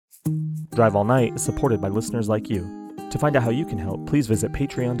Drive All Night is supported by listeners like you. To find out how you can help, please visit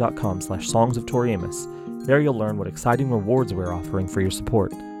patreon.com/Songs of Tori Amos. There you'll learn what exciting rewards we're offering for your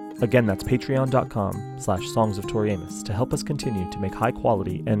support. Again, that's patreon.com/Songs of Tori Amos to help us continue to make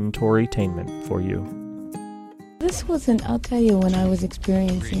high-quality N-Tori-tainment for you. I'll tell you, when I was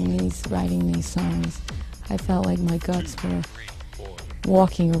writing these songs, I felt like my guts were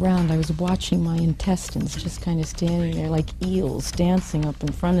walking around. I was watching my intestines just kind of standing there like eels dancing up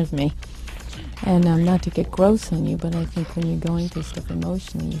in front of me. And not to get gross on you, but I think when you're going through stuff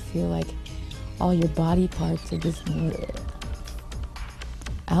emotionally, you feel like all your body parts are just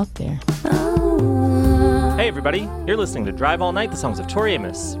out there. Hey everybody, you're listening to Drive All Night, the Songs of Tori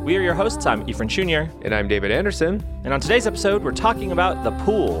Amos. We are your hosts. I'm Ephraim Jr. And I'm David Anderson. And on today's episode, we're talking about The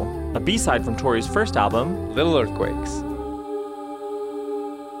Pool, a B-side from Tori's first album, Little Earthquakes.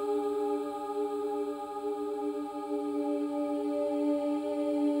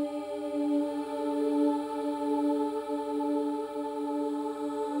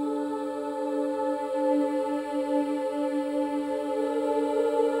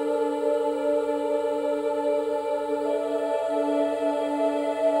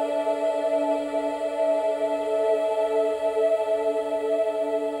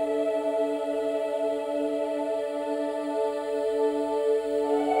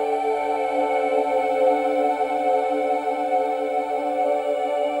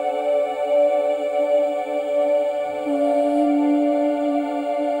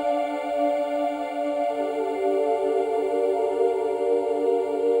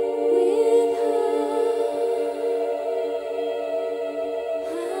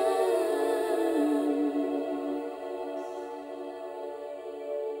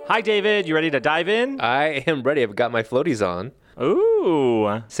 Hi David, you ready to dive in? I am ready. I've got my floaties on.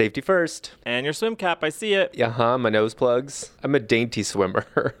 Ooh. Safety first. And your swim cap, I see it. My nose plugs. I'm a dainty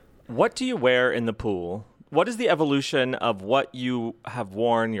swimmer. What do you wear in the pool? What is the evolution of what you have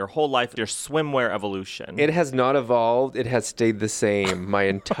worn your whole life, your swimwear evolution? It has not evolved. It has stayed the same my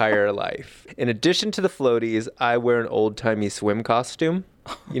entire life. In addition to the floaties, I wear an old-timey swim costume.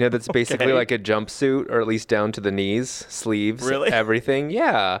 That's basically like a jumpsuit, or at least down to the knees, sleeves, really? Everything.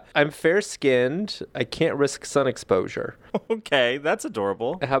 Yeah. I'm fair-skinned. I can't risk sun exposure. Okay, that's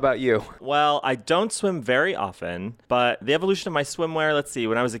adorable. How about you? Well, I don't swim very often, but the evolution of my swimwear, let's see.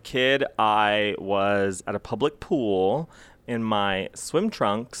 When I was a kid, I was at a public pool in my swim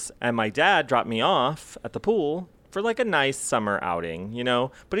trunks, and my dad dropped me off at the pool for like a nice summer outing,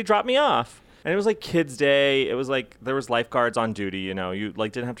 but he dropped me off. And it was like kids' day. It was like there was lifeguards on duty, you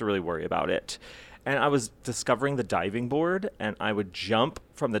like didn't have to really worry about it. And I was discovering the diving board, and I would jump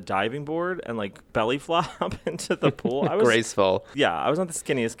from the diving board and like belly flop into the pool. I was graceful. Yeah, I was not the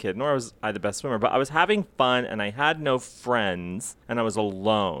skinniest kid, nor was I the best swimmer, but I was having fun, and I had no friends, and I was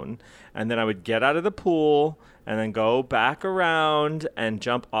alone. And then I would get out of the pool and then go back around and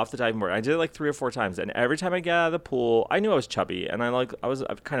jump off the diving board. I did it like 3 or 4 times, and every time I get out of the pool, I knew I was chubby, and I was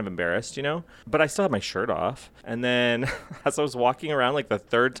kind of embarrassed, but I still had my shirt off. And then as I was walking around like the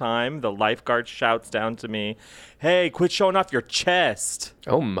 3rd time, the lifeguard shouts down to me, "Hey, quit showing off your chest."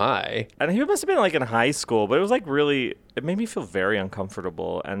 Oh my. And he must have been like in high school, but it was like really, it made me feel very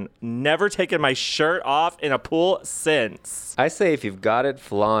uncomfortable, and never taken my shirt off in a pool since. I say if you've got it,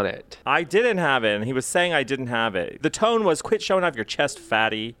 flaunt it. I didn't have it, and he was saying I didn't have it. The tone was, "Quit showing off your chest,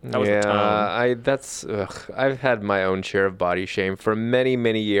 fatty." That was the tone. I've had my own share of body shame for many,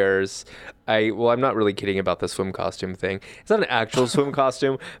 many years. I'm not really kidding about the swim costume thing. It's not an actual swim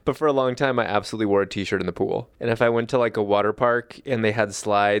costume, but for a long time, I absolutely wore a t-shirt in the pool. And if I went to like a water park and they had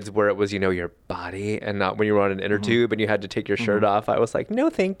slides where it was, your body and not when you were on an inner tube and you had to take your shirt off, I was like, no,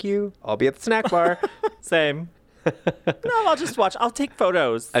 thank you. I'll be at the snack bar. Same. No, I'll just watch. I'll take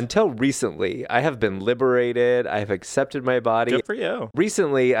photos. Until recently, I have been liberated. I have accepted my body. Good for you.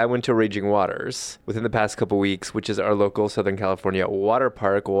 Recently, I went to Raging Waters within the past couple weeks, which is our local Southern California water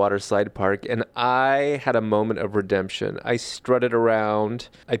park, water slide park, and I had a moment of redemption. I strutted around.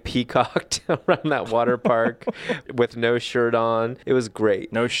 I peacocked around that water park with no shirt on. It was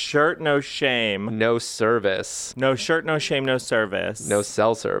great. No shirt, no shame. No service. No shirt, no shame, no service. No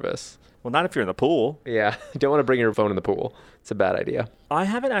cell service. Well, not if you're in the pool. Yeah, don't want to bring your phone in the pool. It's a bad idea. I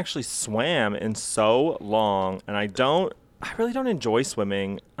haven't actually swam in so long, and I really don't enjoy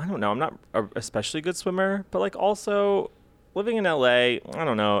swimming. I don't know. I'm not an especially good swimmer, but like also living in LA, I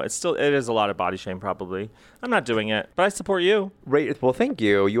don't know. It is a lot of body shame probably. I'm not doing it, but I support you. Well, thank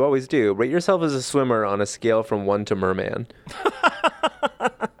you. You always do. Rate yourself as a swimmer on a scale from 1 to merman.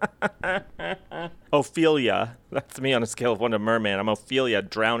 Ophelia. That's me on a scale of 1 to merman. I'm Ophelia,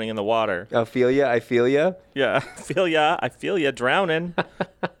 drowning in the water. Ophelia, I feel ya? Yeah, Ophelia, I feel ya, drowning.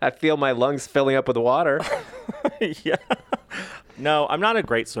 I feel my lungs filling up with water. Yeah. No, I'm not a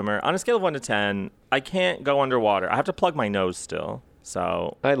great swimmer. On a scale of 1 to 10, I can't go underwater. I have to plug my nose still.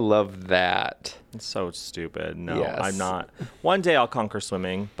 So I love that. it's so stupid. No, Yes. I'm not. One day I'll conquer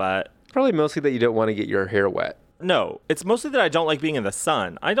swimming, but Probably mostly that you don't want to get your hair wet. no, it's mostly that I don't like being in the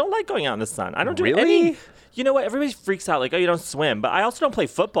sun. I don't like going out in the sun. I don't do Really? any. You know what? Everybody freaks out like, oh, you don't swim. But I also don't play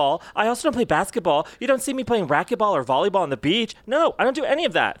football. I also don't play basketball. You don't see me playing racquetball or volleyball on the beach. No, I don't do any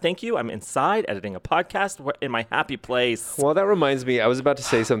of that. Thank you. I'm inside editing a podcast in my happy place. Well, that reminds me, I was about to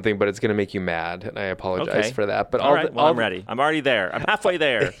say something, but it's going to make you mad, and I apologize Okay. for that. But All right, well, I'm ready. I'm already there. I'm halfway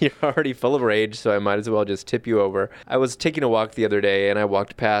there. You're already full of rage, so I might as well just tip you over. I was taking a walk the other day, and I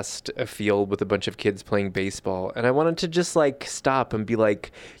walked past a field with a bunch of kids playing baseball, and I wanted to just like stop and be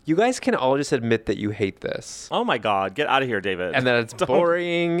like, you guys can all just admit that you hate this. Oh my God, get out of here, David. And that it's Don't-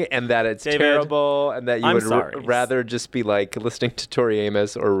 boring, and that it's David, terrible, and that you I'm would sorry. rather just be like listening to Tori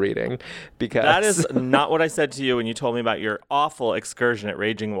Amos or reading. Because That is not what I said to you when you told me about your awful excursion at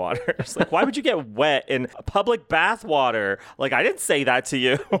Raging Waters. Like, why would you get wet in public bath water? Like, I didn't say that to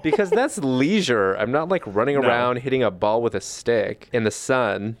you. because that's leisure. I'm not like running No. around hitting a ball with a stick in the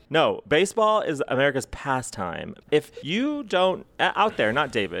sun. No, baseball is America's pastime. If you don't, out there,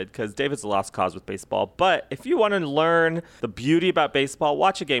 not David, because David's a lost cause with baseball, but if you want to learn the beauty about baseball,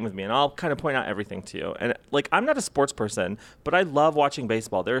 watch a game with me and I'll kind of point out everything to you. And like, I'm not a sports person, but I love watching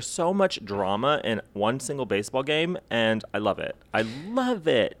baseball. There's so much drama in one single baseball game, and I love it. I love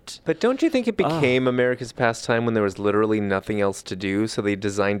it. But don't you think it became America's pastime when there was literally nothing else to do? So they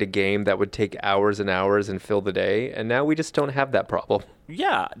designed a game that would take hours and hours and fill the day. And now we just don't have that problem.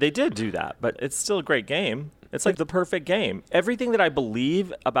 Yeah, they did do that, but it's still a great game. It's like the perfect game. Everything that I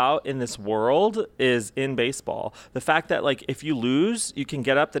believe about in this world is in baseball. The fact that, like, if you lose, you can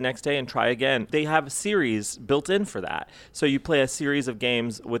get up the next day and try again. They have a series built in for that. So you play a series of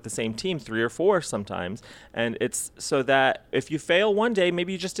games with the same team, 3 or 4 sometimes. And it's so that if you fail one day,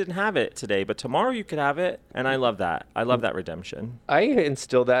 maybe you just didn't have it today, but tomorrow you could have it. And I love that. I love that redemption. I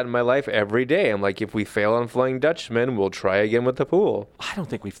instill that in my life every day. I'm like, if we fail on Flying Dutchman, we'll try again with the pool. I don't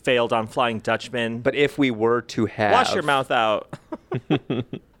think we failed on Flying Dutchman. But if we were to have... Wash your mouth out.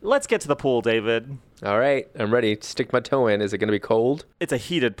 Let's get to the pool, David. All right, I'm ready. Stick my toe in. Is it going to be cold? It's a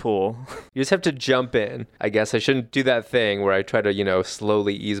heated pool. You just have to jump in. I guess I shouldn't do that thing where I try to,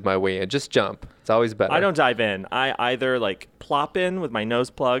 slowly ease my way in. Just jump. It's always better. I don't dive in. I either like plop in with my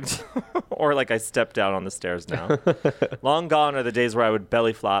nose plugged or like I step down on the stairs now. Long gone are the days where I would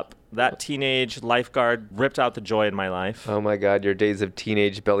belly flop. That teenage lifeguard ripped out the joy in my life. Oh my God, your days of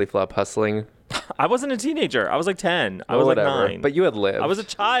teenage belly flop hustling. I wasn't a teenager. I was like 10. I Well, was like whatever. 9. But you had lived. I was a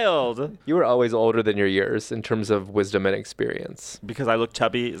child. You were always older than your years in terms of wisdom and experience. Because I look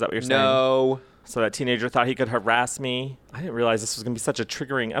chubby? Is that what you're saying? No, So that teenager thought he could harass me. I didn't realize this was going to be such a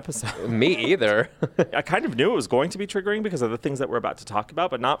triggering episode. me either. I kind of knew it was going to be triggering because of the things that we're about to talk about,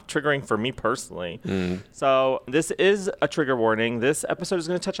 but not triggering for me personally. So this is a trigger warning. This episode is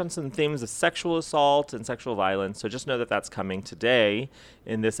going to touch on some themes of sexual assault and sexual violence. So just know that that's coming today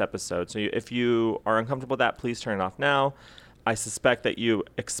in this episode. So if you are uncomfortable with that, please turn it off now. I suspect that you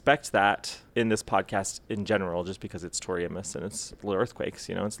expect that in this podcast in general, just because it's Tori Amos and it's Little Earthquakes.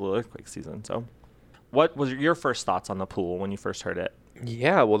 It's Little Earthquake season. So what was your first thoughts on the pool when you first heard it?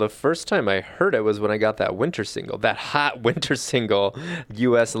 Yeah, well, the first time I heard it was when I got that winter single, that hot winter single,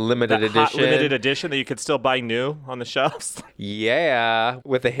 U.S. limited That edition. hot limited edition that you could still buy new on the shelves. Yeah,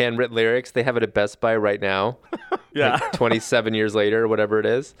 with the handwritten lyrics. They have it at Best Buy right now. Yeah. Like 27 years later, whatever it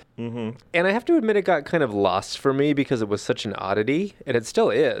is. Mm-hmm. And I have to admit, it got kind of lost for me because it was such an oddity, and it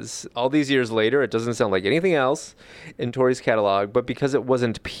still is. All these years later, it doesn't sound like anything else in Tori's catalog, but because it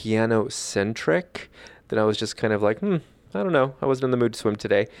wasn't piano-centric, then I was just kind of like, I don't know. I wasn't in the mood to swim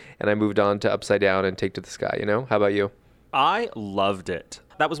today, and I moved on to Upside Down and Take to the Sky, How about you? I loved it.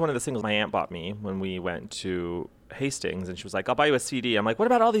 That was one of the singles my aunt bought me when we went to Hastings, and she was like, I'll buy you a CD. I'm like, what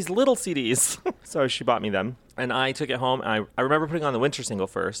about all these little CDs? So she bought me them, and I took it home, and I remember putting on the winter single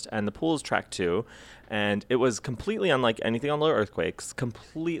first, and the Pools track 2, and it was completely unlike anything on Little Earthquakes,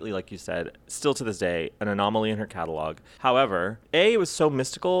 completely, like you said, still to this day, an anomaly in her catalog. However, it was so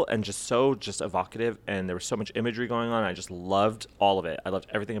mystical and just so evocative, and there was so much imagery going on. I just loved all of it. I loved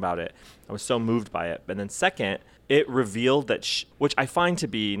everything about it. I was so moved by it. And then second, it revealed that, which I find to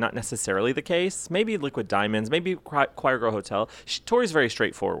be not necessarily the case, maybe Liquid Diamonds, maybe Choir Girl Hotel, Tori's very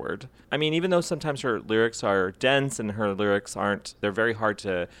straightforward. I mean, even though sometimes her lyrics are dense and her lyrics they're very hard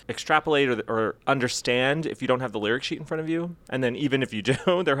to extrapolate or understand if you don't have the lyric sheet in front of you. And then even if you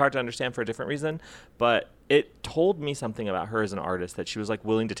do, they're hard to understand for a different reason. But it told me something about her as an artist, that she was like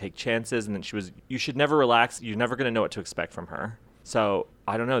willing to take chances, and that you should never relax. You're never going to know what to expect from her. So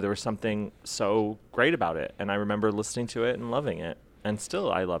I don't know. There was something so great about it. And I remember listening to it and loving it. And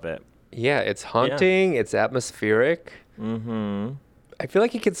still, I love it. Yeah, it's haunting. It's atmospheric. Mm-hmm. I feel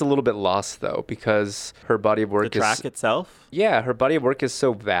like it gets a little bit lost, though, because her body of work The track itself? Yeah, her body of work is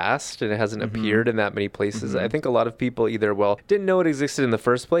so vast and it hasn't appeared in that many places. I think a lot of people either, didn't know it existed in the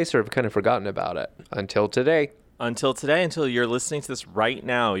first place or have kind of forgotten about it until today. Until you're listening to this right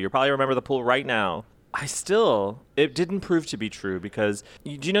now. You probably remember the pool right now. It didn't prove to be true because,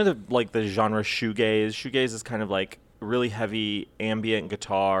 do you know the genre shoegaze? Shoegaze is kind of like really heavy ambient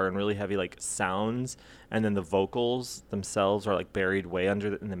guitar and really heavy like sounds, and then the vocals themselves are like buried way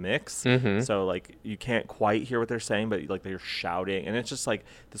under in the mix. So like you can't quite hear what they're saying, but like they're shouting, and it's just like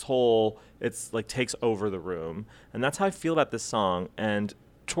it's like takes over the room. And that's how I feel about this song. And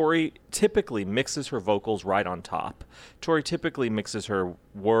Tori typically mixes her vocals right on top. Tori typically mixes her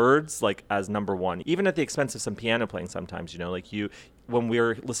words like as number one, even at the expense of some piano playing sometimes, when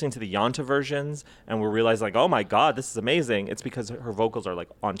we're listening to the Yanta versions and we're realizing like, oh my God, this is amazing. It's because her vocals are like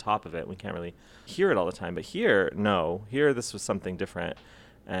on top of it. We can't really hear it all the time. But here this was something different.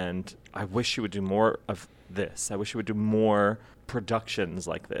 And I wish she would do more of this. I wish she would do more productions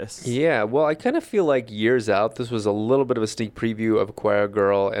like this. Yeah, well, I kind of feel like Years Out, this was a little bit of a sneak preview of Choir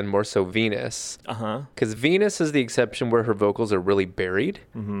Girl and more so Venus. Because Venus is the exception where her vocals are really buried.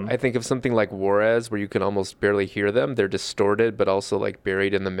 I think of something like Juarez, where you can almost barely hear them. They're distorted, but also like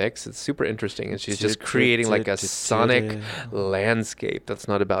buried in the mix. It's super interesting. And she's just creating like a sonic landscape that's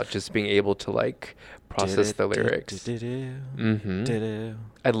not about just being able to like process the lyrics.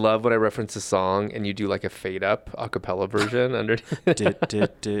 I love when I reference a song and you do like a fade up a cappella version underneath.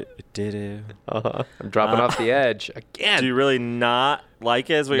 I'm dropping off the edge again. Do you really not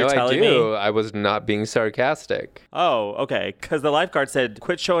like it, is what you're telling me? No, I was not being sarcastic. Oh, okay. Because the lifeguard said,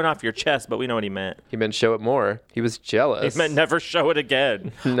 quit showing off your chest, but we know what he meant. He meant show it more. He was jealous. He meant never show it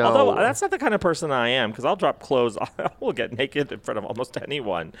again. No. Although that's not the kind of person I am, because I'll drop clothes. I will get naked in front of almost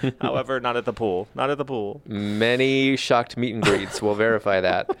anyone. However, not at the pool. Not at the pool. Many shocked meet and greets will verify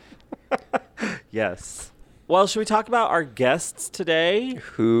that. Yes. Well, should we talk about our guests today?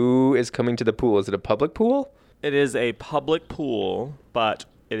 Who is coming to the pool? Is it a public pool? It is a public pool, but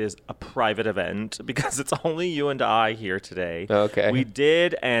it is a private event because it's only you and I here today. Okay. We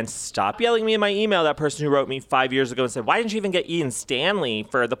did, and stop yelling at me in my email, that person who wrote me 5 years ago and said, why didn't you even get Ian Stanley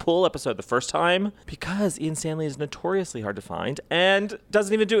for the pool episode the first time? Because Ian Stanley is notoriously hard to find and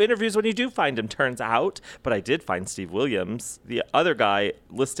doesn't even do interviews when you do find him, turns out. But I did find Steve Williams, the other guy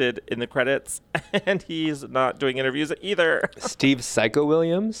listed in the credits, and he's not doing interviews either. Steve Psycho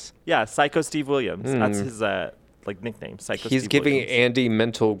Williams? Yeah, Psycho Steve Williams. That's his nickname. Psycho He's Steve giving Williams. Andy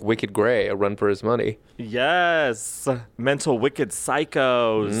Mental Wicked Gray a run for his money. Yes. Mental Wicked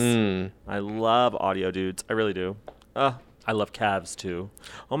Psychos. I love audio dudes. I really do. I love Cavs too.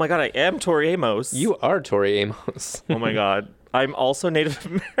 Oh my God, I am Tori Amos. You are Tori Amos. Oh my God. I'm also Native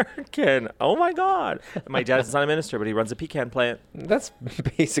American. Oh my God. My dad is not a minister, but he runs a pecan plant. That's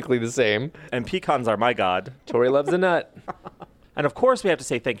basically the same. And pecans are my God. Tori loves a nut. And of course, we have to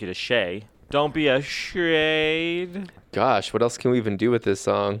say thank you to Shay. Don't be afraid. Gosh, what else can we even do with this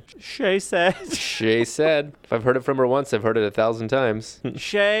song? Shay said. Shay said. If I've heard it from her once, I've heard it 1,000 times.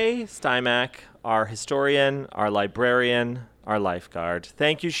 Shay Stymack, our historian, our librarian, our lifeguard.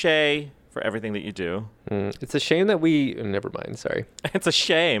 Thank you, Shay, for everything that you do. It's a shame that never mind, sorry. It's a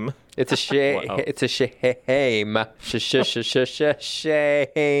shame. It's a shame. Wow. It's a shame.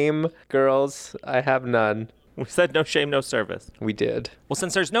 Shame. Girls, I have none. We said no shame, no service. We did. Well,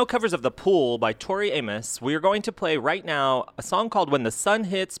 since there's no covers of The Pool by Tori Amos, we are going to play right now a song called When the Sun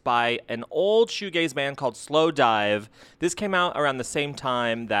Hits by an old shoegaze band called Slow Dive. This came out around the same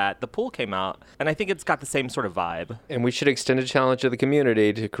time that The Pool came out, and I think it's got the same sort of vibe. And we should extend a challenge to the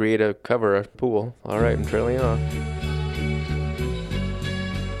community to create a cover of Pool. All right, I'm trailing off.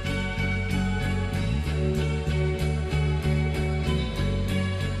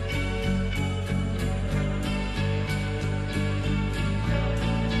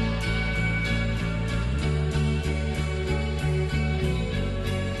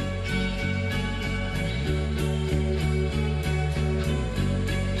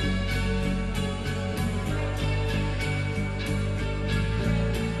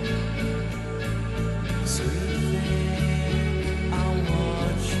 Sweet thing.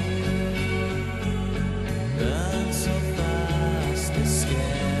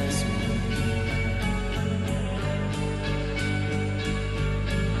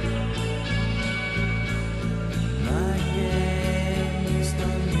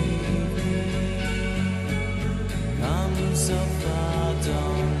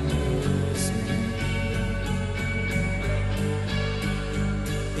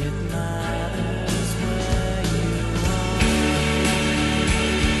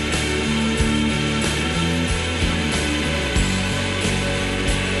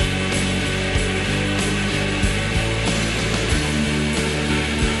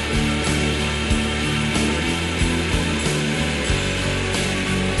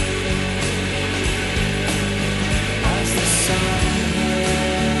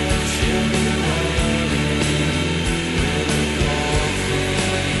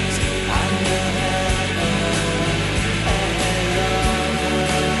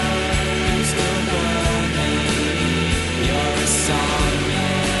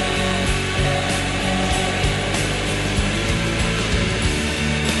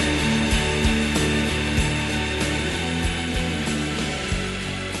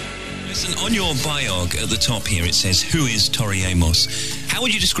 Listen, on your biog at the top here, it says, "Who is Tori Amos?" How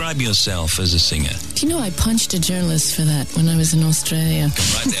would you describe yourself as a singer? Do you know I punched a journalist for that when I was in Australia?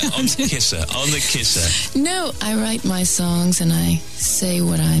 Right there, on the kisser. No, I write my songs and I say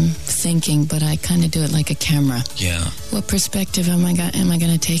what I'm thinking, but I kind of do it like a camera. Yeah. What perspective am I going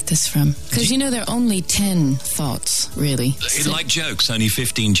to take this from? Because, there are only 10 thoughts, really. Like jokes, only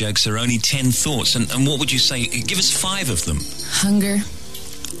 15 jokes, there are only 10 thoughts. And what would you say? Give us 5 of them. Hunger,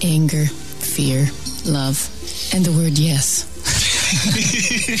 anger, fear, love, and the word yes.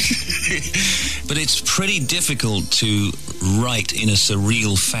 But it's pretty difficult to write in a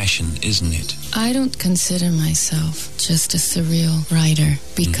surreal fashion, isn't it? I don't consider myself just a surreal writer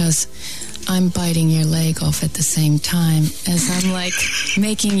because I'm biting your leg off at the same time as I'm like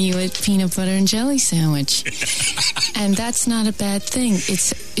making you a peanut butter and jelly sandwich. And that's not a bad thing.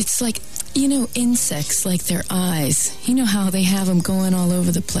 It's like, insects, like their eyes. You know how they have them going all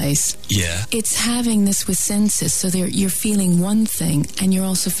over the place? Yeah. It's having this with senses, so you're feeling one thing and you're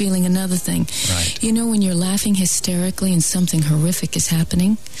also feeling another thing. Right. When you're laughing hysterically and something horrific is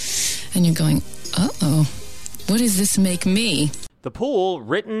happening and you're going, uh-oh, what does this make me? The Pool,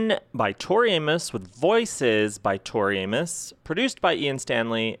 written by Tori Amos with voices by Tori Amos, produced by Ian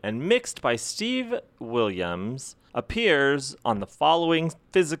Stanley, and mixed by Steve Williams, appears on the following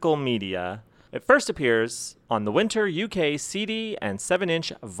physical media. It first appears on the Winter UK CD and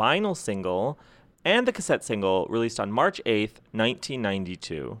 7-inch vinyl single and the cassette single released on March 8th,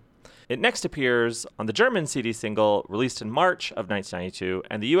 1992. It next appears on the German CD single released in March of 1992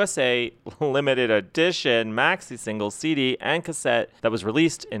 and the USA limited edition maxi single CD and cassette that was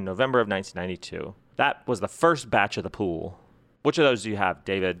released in November of 1992. That was the first batch of The Pool. Which of those do you have,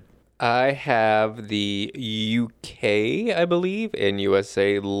 David? I have the UK, I believe, and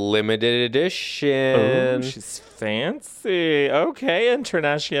USA limited edition. Oh, she's fancy. Okay,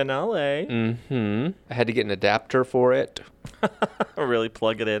 Internationale. Mm-hmm. I had to get an adapter for it. Really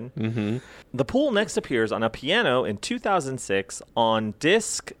plug it in. Mm-hmm. The Pool next appears on a piano in 2006 on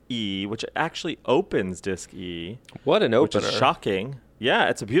Disc E, which actually opens Disc E. What an opener. Which is shocking. Yeah,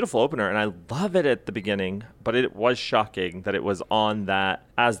 it's a beautiful opener, and I love it at the beginning, but it was shocking that it was on that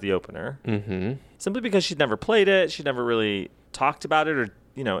as the opener. Mm-hmm. Simply because she'd never played it, she'd never really talked about it, or,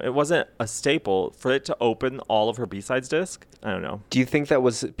 it wasn't a staple for it to open all of her B-sides disc. I don't know. Do you think that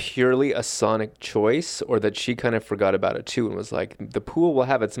was purely a sonic choice, or that she kind of forgot about it too and was like, The Pool will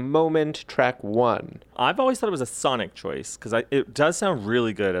have its moment, track 1? I've always thought it was a sonic choice because it does sound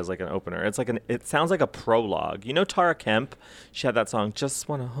really good as like an opener. It sounds like a prologue. Tara Kemp, she had that song, Just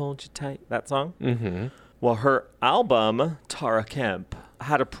Wanna Hold You Tight, that song? Mm-hmm. Well, her album, Tara Kemp,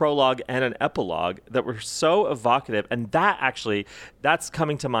 had a prologue and an epilogue that were so evocative, and that's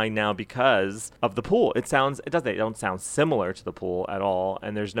coming to mind now because of The Pool. They don't sound similar to The Pool at all,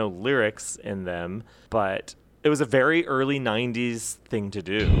 and there's no lyrics in them, but it was a very early 90s thing to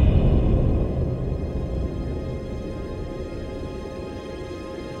do.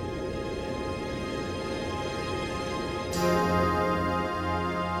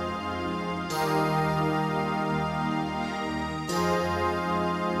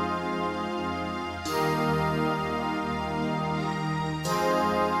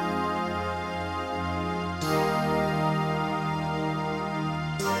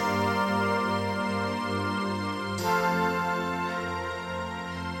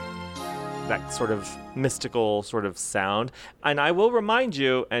 That sort of mystical sort of sound. And I will remind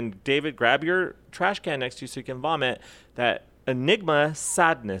you, and David, grab your trash can next to you so you can vomit, that Enigma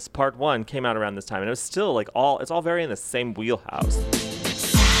Sadness Part 1 came out around this time. And it was still it's all very in the same wheelhouse.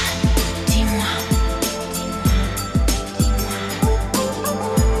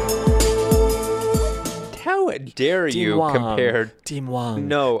 How dare you compare... Dimwang.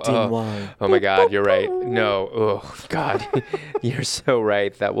 No. Oh my God, you're right. No. Oh, God. You're so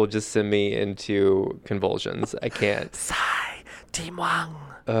right. That will just send me into convulsions. I can't. Sigh. Dimwang.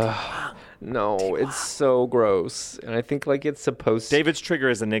 No, it's so gross. And I think it's supposed to... David's trigger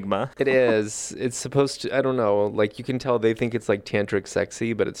is Enigma. It is. It's supposed to... I don't know. You can tell they think it's tantric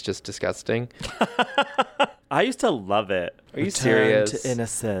sexy, but it's just disgusting. I used to love it. Are you serious? To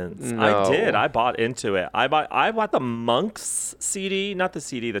Innocence. No. I did. I bought into it. I bought the Monks CD, not the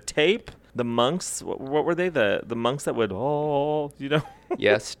CD, the tape. The Monks. What were they? The monks that would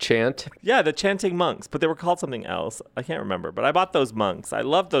Yes, chant. Yeah, the chanting monks, but they were called something else. I can't remember. But I bought those monks. I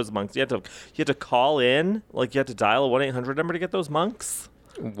loved those monks. You had to call in, you had to dial a 1-800 number to get those monks.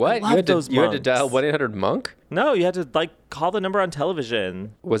 What? You had to dial 1-800-MONK? No, you had to call the number on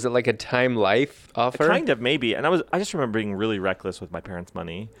television. Was it a Time Life offer? Kind of, maybe. And I just remember being really reckless with my parents'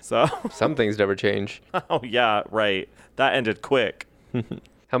 money. So some things never change. Oh yeah, right. That ended quick.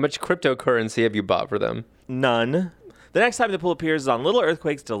 How much cryptocurrency have you bought for them? None. The next time the pool appears is on Little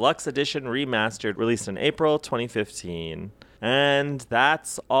Earthquakes Deluxe Edition Remastered, released in April 2015. And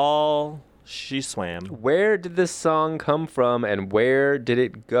that's all she swam. Where did this song come from and where did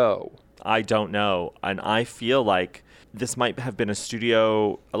it go? I don't know. And I feel like this might have been a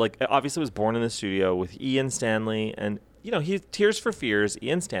studio, like, obviously it was born in the studio with Ian Stanley and, you know, Tears for Fears,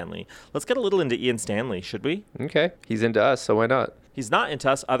 Ian Stanley. Let's get a little into Ian Stanley, should we? Okay. He's into us, so why not? He's not into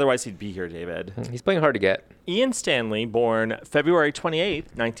us, otherwise he'd be here, David. He's playing hard to get. Ian Stanley, born February 28,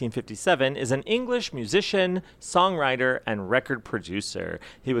 1957, is an English musician, songwriter, and record producer.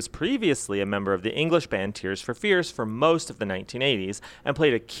 He was previously a member of the English band Tears for Fears for most of the 1980s and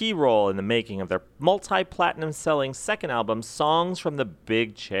played a key role in the making of their multi-platinum selling second album, Songs from the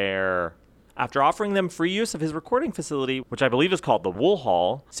Big Chair. After offering them free use of his recording facility, which I believe is called the Wool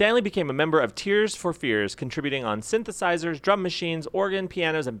Hall, Stanley became a member of Tears for Fears, contributing on synthesizers, drum machines, organ,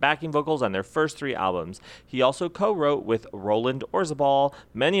 pianos, and backing vocals on their first 3 albums. He also co-wrote with Roland Orzabal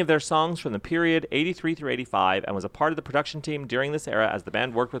many of their songs from the period 83 through 85 and was a part of the production team during this era as the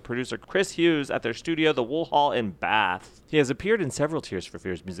band worked with producer Chris Hughes at their studio, the Wool Hall in Bath. He has appeared in several Tears for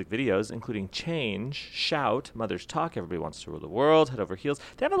Fears music videos, including Change, Shout, Mother's Talk, Everybody Wants to Rule the World, Head Over Heels.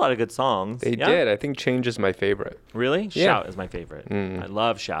 They have a lot of good songs. They did. I think Change is my favorite. Really? Yeah. Shout is my favorite. I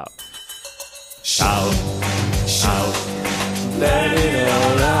love Shout. Shout, shout, let it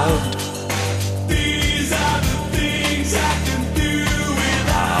all out. These are the things I can do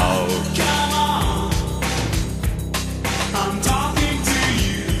without. Come on, I'm talking to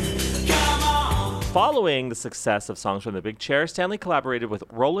you. Come on. Following the success of Songs from the Big Chair, Stanley collaborated with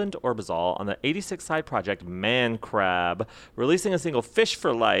Roland Orzabal on the 86 side project Man Crab, releasing a single Fish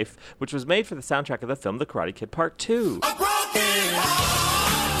for Life, which was made for the soundtrack of the film The Karate Kid Part 2.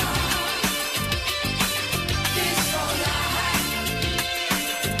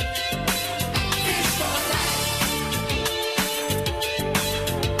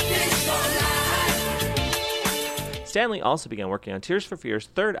 Stanley also began working on Tears for Fears'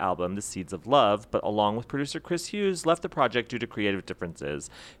 third album, The Seeds of Love, but along with producer Chris Hughes, left the project due to creative differences.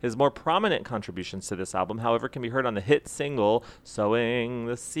 His more prominent contributions to this album, however, can be heard on the hit single, Sowing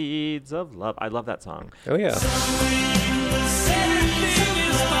the Seeds of Love. I love that song. Oh, yeah.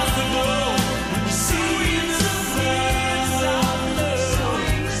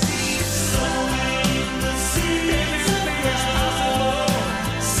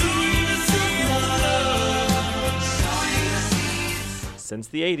 Since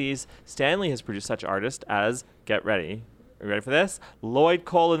the 80s, Stanley has produced such artists as, get ready, are you ready for this? Lloyd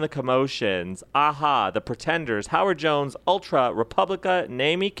Cole and the Commotions, Aha, The Pretenders, Howard Jones, Ultra, Republica,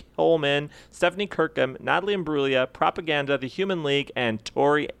 Naomi Coleman, Stephanie Kirkham, Natalie Imbruglia, Propaganda, The Human League, and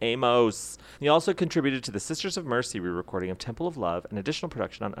Tori Amos. He also contributed to the Sisters of Mercy re-recording of Temple of Love and additional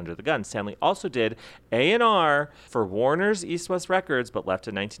production on Under the Gun. Stanley also did A&R for Warner's East West Records, but left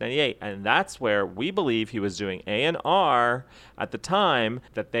in 1998. And that's where we believe he was doing A&R at the time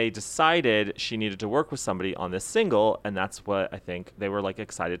that they decided she needed to work with somebody on this single, and that's what I think they were like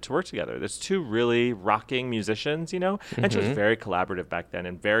excited to work together. There's 2 really rocking musicians, you know, and she was very collaborative back then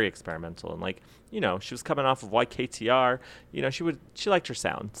and very experimental. And like, you know, she was coming off of YKTR, you know, she liked her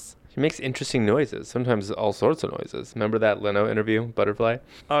sounds. She makes interesting noises, sometimes all sorts of noises. Remember that Leno interview, Butterfly?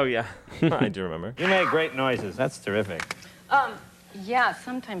 Oh, yeah. I do remember. You make great noises. That's terrific. Yeah,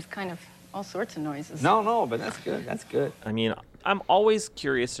 sometimes kind of all sorts of noises. No, but that's good. That's good. I mean, I'm always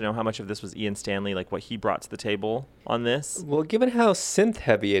curious to know how much of this was Ian Stanley, like what he brought to the table on this. Well, given how synth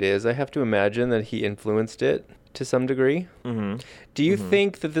heavy it is, I have to imagine that he influenced it to some degree. Do you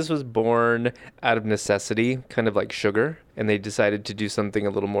think that this was born out of necessity, kind of like Sugar, and they decided to do something a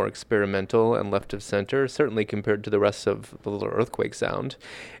little more experimental and left of center, certainly compared to the rest of the Little Earthquake sound?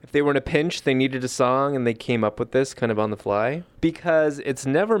 If they were in a pinch, they needed a song, and they came up with this kind of on the fly? Because it's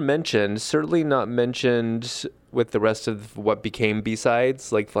never mentioned, certainly not mentioned with the rest of what became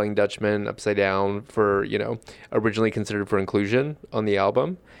B-sides, like Flying Dutchman, Upside Down, for, you know, originally considered for inclusion on the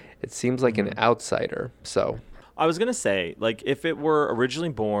album. It seems like an outsider, so... I was going to say, like, if it were originally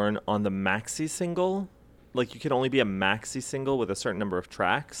born on the maxi single, like, you could only be a maxi single with a certain number of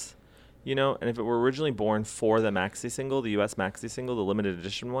tracks, you know? And if it were originally born for the maxi single, the US maxi single, the limited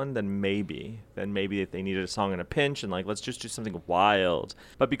edition one, then maybe if they needed a song in a pinch and, like, let's just do something wild.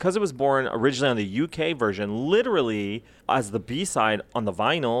 But because it was born originally on the UK version, literally, as the B-side on the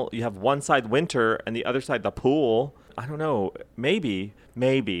vinyl, you have one side Winter and the other side The Pool. I don't know, maybe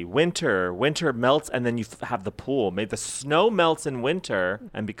winter melts and then you have the pool. Maybe the snow melts in winter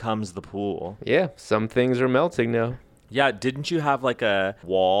and becomes the pool. Yeah, some things are melting now. Yeah, didn't you have like a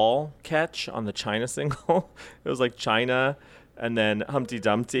wall catch on the China single? It was like China And then Humpty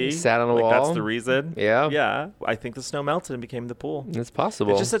Dumpty sat on a like, wall. That's the reason. Yeah. Yeah. I think the snow melted and became the pool. It's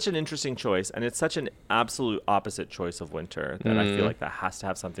possible. It's just such an interesting choice, and it's such an absolute opposite choice of winter that I feel like that has to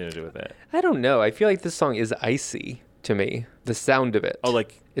have something to do with it. I don't know. I feel like this song is icy to me. The sound of it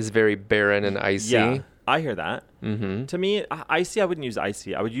is very barren and icy. Yeah, I hear that. Mm-hmm. To me, icy, I wouldn't use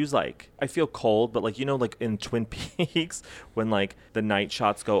icy. I would use I feel cold, but like in Twin Peaks when like the night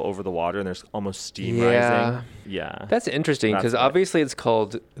shots go over the water and there's almost steam rising. Yeah. That's interesting because obviously it's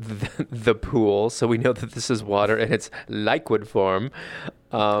called the pool, so we know that this is water and it's liquid form.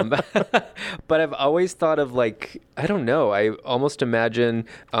 But I've always thought of I don't know. I almost imagine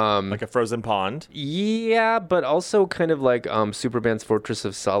like a frozen pond. Yeah, but also kind of like Superman's Fortress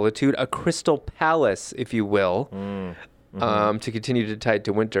of Solitude, a crystal palace, if you will. To continue to tie it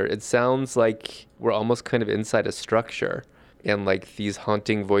to winter. It sounds like we're almost kind of inside a structure. And like these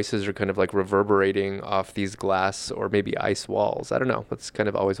haunting voices are kind of like reverberating off these glass or maybe ice walls. I don't know. That's kind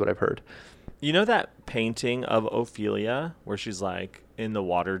of always what I've heard. You know that painting of Ophelia where she's like in the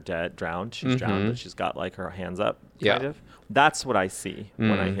water drowned? She's drowned, but she's got like her hands up, kind of. That's what I see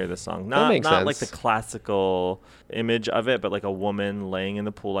when I hear this song. Not like the classical image of it, but like a woman laying in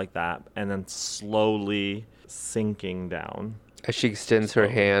the pool like that and then slowly sinking down. As she extends her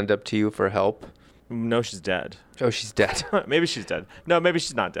hand up to you for help. No, she's dead. Oh, she's dead. Maybe she's dead. No, maybe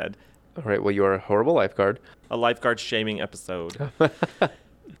she's not dead. All right, well, you're a horrible lifeguard. A lifeguard shaming episode.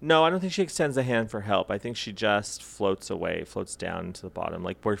 No, I don't think she extends a hand for help. I think she just floats down to the bottom,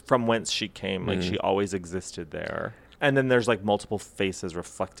 like from whence she came. Like she always existed there. And then there's like multiple faces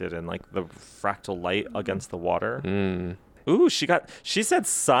reflected in like the fractal light against the water. Ooh, she said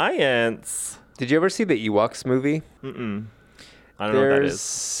science. Did you ever see the Ewoks movie? Mm-mm. I don't know what that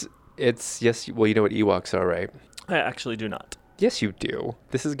is. Well, you know what Ewoks are, right? I actually do not. Yes, you do.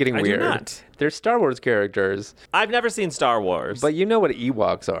 This is getting I weird. do not. They're Star Wars characters. I've never seen Star Wars. But you know what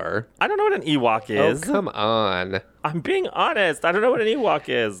Ewoks are. I don't know what an Ewok is. Oh, come on. I'm being honest. I don't know what an Ewok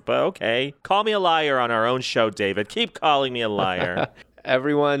is, but okay. Call me a liar on our own show, David. Keep calling me a liar.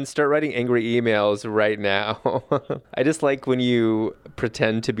 Everyone, start writing angry emails right now. I just like when you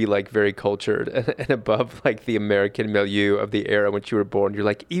pretend to be like very cultured and above like the American milieu of the era in which you were born. You're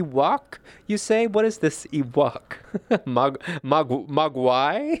like, Ewok? You say? What is this Ewok?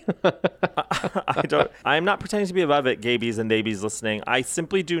 Mogwai? I'm not pretending to be above it, Gabies and Babies listening. I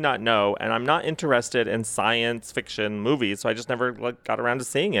simply do not know, and I'm not interested in science fiction movies, so I just never got around to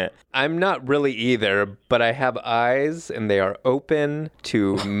seeing it. I'm not really either, but I have eyes and they are open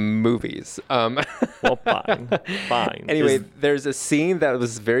to movies. Well, fine. Anyway, there's a scene that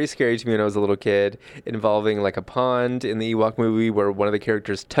was very scary to me when I was a little kid involving like a pond in the Ewok movie where one of the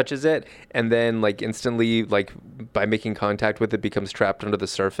characters touches it and then like instantly like by making contact with it becomes trapped under the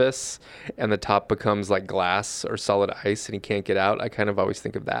surface and the top becomes like glass or solid ice and he can't get out. I kind of always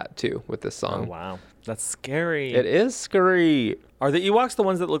think of that too with this song. Oh, wow. That's scary. It is scary. Are the Ewoks the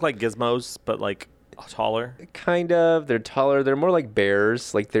ones that look like gizmos but like taller? Kind of. They're taller. They're more like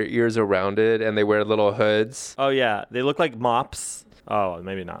bears. Like their ears are rounded and they wear little hoods. Oh, yeah. They look like mops. Oh,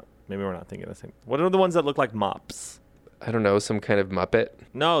 maybe not. Maybe we're not thinking the same. What are the ones that look like mops? I don't know. Some kind of Muppet?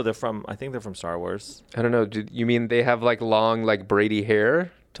 No, I think they're from Star Wars. I don't know. You mean they have like long, like Brady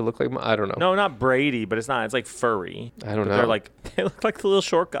hair to look like? I don't know. No, not Brady, but it's not. It's like furry. I don't know. They look like the little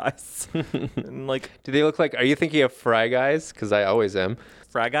short guys. And like, do they look like? Are you thinking of Fry Guys? Because I always am.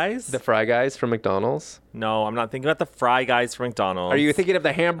 Fry Guys? The Fry Guys from McDonald's? No, I'm not thinking about the Fry Guys from McDonald's. Are you thinking of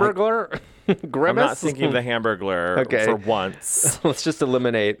the Hamburglar? Grimace? I'm not thinking of the Hamburglar for once. Let's just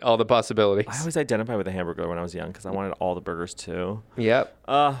eliminate all the possibilities. I always identified with the Hamburglar when I was young because I wanted all the burgers too. Yep.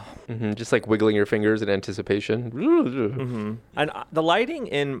 Just like wiggling your fingers in anticipation. Mm-hmm. And the lighting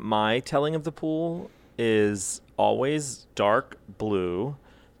in my telling of the pool is always dark blue.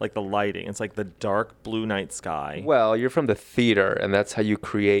 Like the lighting. It's like the dark blue night sky. Well, you're from the theater, and that's how you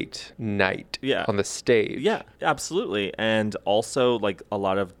create night on the stage. Yeah, absolutely. And also like a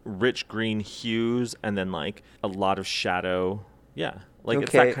lot of rich green hues and then like a lot of shadow. Yeah. Like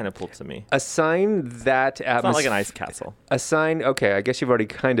it's that kind of pool to me. Assign that atmosphere. It's not like an ice castle. Okay, I guess you've already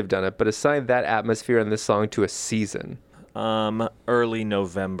kind of done it, but assign that atmosphere in this song to a season. Early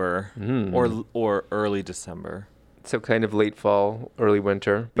November or early December. So kind of late fall, early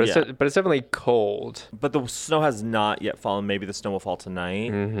winter. But it's definitely cold. But the snow has not yet fallen. Maybe the snow will fall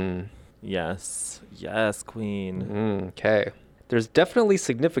tonight. Mm-hmm. Yes, queen. Okay. There's definitely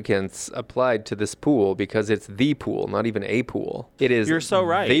significance applied to this pool because it's the pool, not even a pool. It is. You're so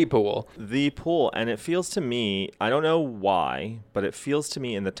right. The pool. The pool. And it feels to me, I don't know why, but it feels to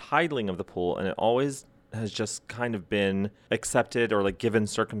me in the titling of the pool, and it always has just kind of been accepted or like given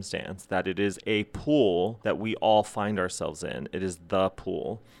circumstance that it is a pool that we all find ourselves in. It is the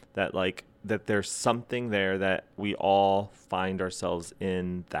pool that there's something there that we all find ourselves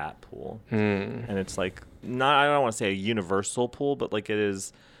in that pool. And it's like, I don't want to say a universal pool, but like it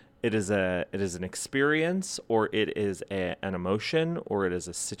is an experience, or it is an emotion, or it is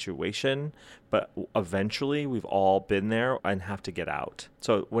a situation, but eventually we've all been there and have to get out.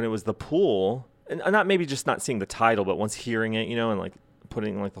 So when it was the pool, and not seeing the title, but once hearing it, and like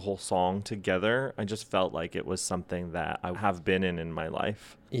putting like the whole song together, I just felt like it was something that I have been in my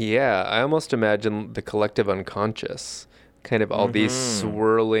life. Yeah, I almost imagine the collective unconscious, kind of all these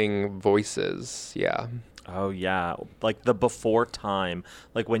swirling voices. Yeah. Oh, yeah. Like the before time,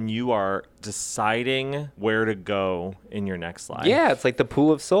 like when you are deciding where to go in your next life. Yeah, it's like the pool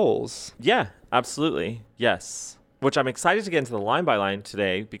of souls. Yeah, absolutely. Yes. Which I'm excited to get into the line by line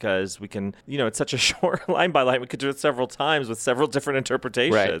today because we can, it's such a short line by line. We could do it several times with several different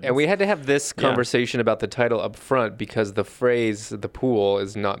interpretations. Right. And we had to have this conversation about the title up front because the phrase, the pool,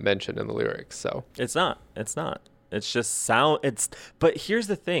 is not mentioned in the lyrics. So It's not. It's just but here's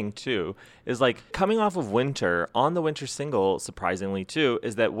the thing too, is like coming off of Winter, on the Winter single, surprisingly too,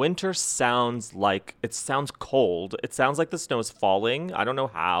 is that Winter sounds cold. It sounds like the snow is falling. I don't know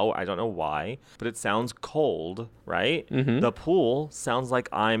how, I don't know why, but it sounds cold, right? Mm-hmm. The pool sounds like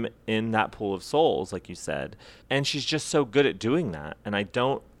I'm in that pool of souls, like you said. And she's just so good at doing that. And I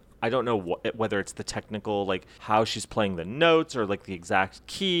don't know whether it's the technical, like how she's playing the notes or like the exact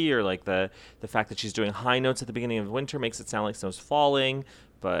key or like the fact that she's doing high notes at the beginning of Winter makes it sound like snow's falling.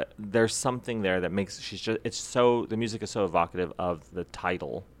 But there's something there that makes the music is so evocative of the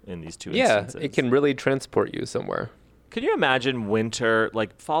title in these two instances. Yeah, it can really transport you somewhere. Could you imagine Winter,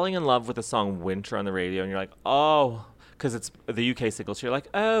 like falling in love with the song Winter on the radio and you're like, oh, because it's the UK single, so you're like,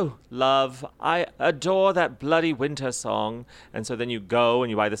 oh, love, I adore that bloody Winter song. And so then you go and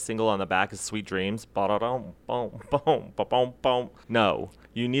you buy the single on the back is Sweet Dreams. No,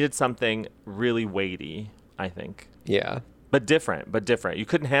 you needed something really weighty, I think. Yeah. But different. You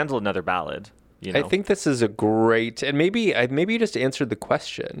couldn't handle another ballad. I think this is a great, and maybe you just answered the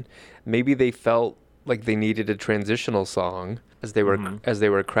question. Maybe they felt like they needed a transitional song as they were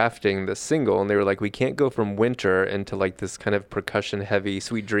crafting the single, and they were like, we can't go from Winter into like this kind of percussion heavy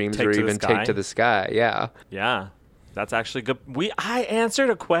Sweet Dreams or even Take to the Sky. Yeah, that's actually good. I answered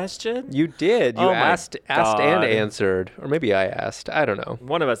a question. You did. You asked and answered, or maybe I asked. I don't know.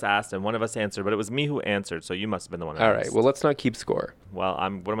 One of us asked and one of us answered, but it was me who answered, so you must have been the one who All asked. right. Well, let's not keep score. Well, what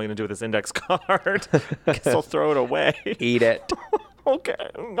am I going to do with this index card? I guess I'll throw it away. Eat it. Okay.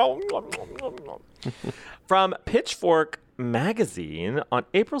 From Pitchfork Magazine on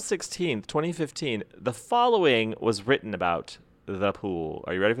April 16th, 2015, the following was written about the pool.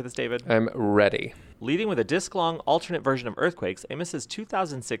 Are you ready for this, David? I'm ready. Leading with a disc-long alternate version of Earthquakes, Amos's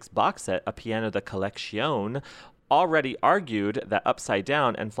 2006 box set, A Piano de Collection, already argued that Upside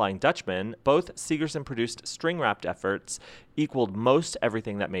Down and Flying Dutchman, both Segerson-produced string-wrapped efforts, equaled most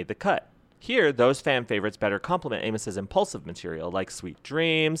everything that made the cut. Here, those fan favorites better complement Amos's impulsive material, like Sweet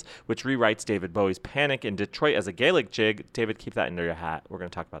Dreams, which rewrites David Bowie's Panic in Detroit as a Gaelic jig. David, keep that under your hat. We're going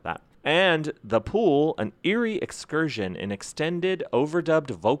to talk about that. And The Pool, an eerie excursion in extended,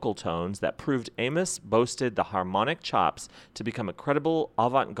 overdubbed vocal tones that proved Amos boasted the harmonic chops to become a credible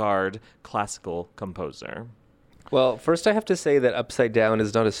avant-garde classical composer. Well, first I have to say that Upside Down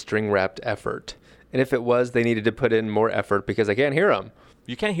is not a string-wrapped effort. And if it was, they needed to put in more effort because I can't hear them.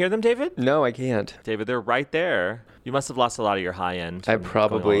 You can't hear them, David? No, I can't. David, they're right there. You must have lost a lot of your high end. I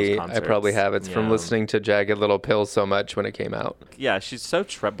probably have. It's from listening to Jagged Little Pill so much when it came out. Yeah, she's so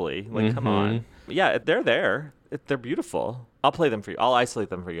trebly. Like, come on. Yeah, they're there. They're beautiful. I'll play them for you. I'll isolate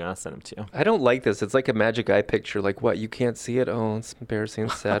them for you and I'll send them to you. I don't like this. It's like a Magic Eye picture. Like, what? You can't see it? Oh, it's embarrassing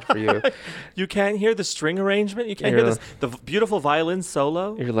and sad for you. You can't hear the string arrangement? You can't hear the beautiful violin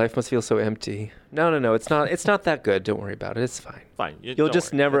solo? Your life must feel so empty. No. It's not that good. Don't worry about it. It's fine. Fine. You'll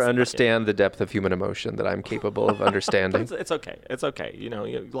just never understand the depth of human emotion that I'm capable of understanding. It's okay. It's okay.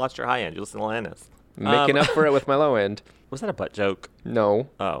 You lost your high end. You listen to Alanis. Making up for it with my low end. Was that a butt joke? No.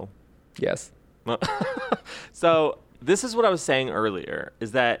 Oh. Yes. So this is what I was saying earlier,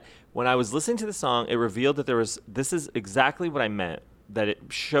 is that when I was listening to the song, it revealed that this is exactly what I meant, that it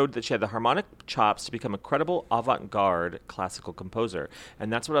showed that she had the harmonic chops to become a credible avant-garde classical composer.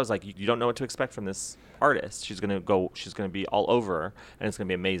 And that's what I was like, you don't know what to expect from this artist. She's going to be all over, and it's going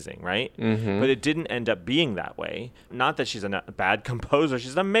to be amazing, right? Mm-hmm. But it didn't end up being that way. Not that she's a bad composer.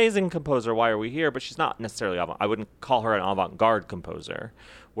 She's an amazing composer. Why are we here? But she's not necessarily I wouldn't call her an avant-garde composer.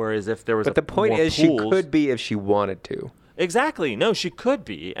 Whereas if there was But the point is she could be if she wanted to. Exactly. No, she could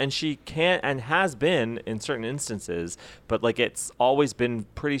be, and she can and has been in certain instances, but like it's always been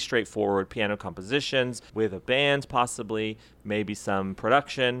pretty straightforward piano compositions with a band, possibly, maybe some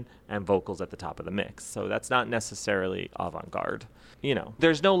production and vocals at the top of the mix. So that's not necessarily avant-garde. You know,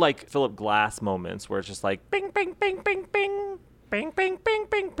 there's no like Philip Glass moments where it's just like bing, bing, bing, bing, bing, bing, bing, bing,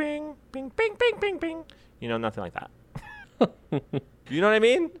 bing, bing, bing, bing, bing, bing, bing. You know, nothing like that. You know what I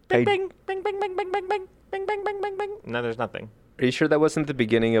mean? Bing, bing, bing, bing, bing, bing, bing, bing. Bing, bing, bing, bing, bing. No, there's nothing. Are you sure that wasn't the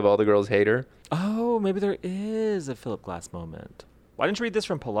beginning of All the Girls Hate Her? Oh, maybe there is a Philip Glass moment. Why didn't you read this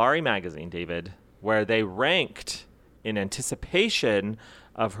from Polari magazine, David, where they ranked, in anticipation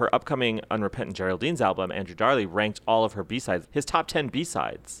of her upcoming Unrepentant Geraldine's album, Andrew Darley ranked all of her B-sides, his top 10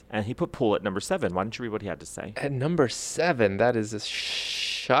 B-sides, and he put Pool at number 7. Why don't you read what he had to say? At number 7, that is a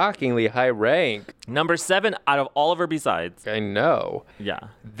shockingly high rank. Number 7 out of all of her B-sides. I know. Yeah.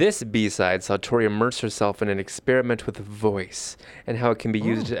 This B-side saw Tori immerse herself in an experiment with voice and how it can be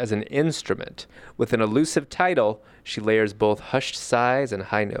used as an instrument. With an elusive title, she layers both hushed sighs and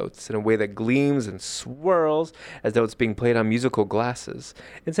high notes in a way that gleams and swirls as though it's being played on musical glasses.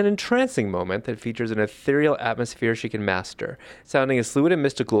 It's an entrancing moment that features an ethereal atmosphere she can master, sounding as fluid and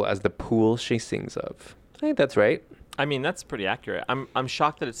mystical as the pool she sings of. I think that's right. I mean, that's pretty accurate. I'm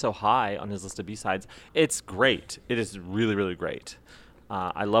shocked that it's so high on his list of B-sides. It's great. It is really, really great.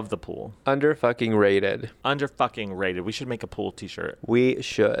 I love the Pool. Under fucking rated. Under fucking rated. We should make a Pool t-shirt. We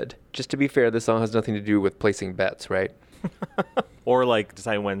should. Just to be fair, this song has nothing to do with placing bets, right? Or like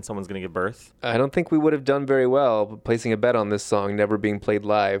deciding when someone's going to give birth. I don't think we would have done very well placing a bet on this song never being played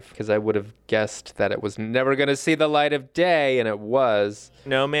live, because I would have guessed that it was never going to see the light of day, and it was.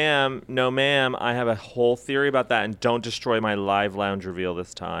 No, ma'am. No, ma'am. I have a whole theory about that, and don't destroy my live lounge reveal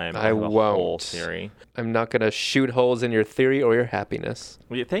this time. I have a won't. Whole theory. I'm not going to shoot holes in your theory or your happiness.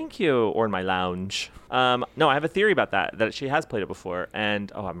 Well, yeah, thank you. Or in my lounge. No, I have a theory about that she has played it before,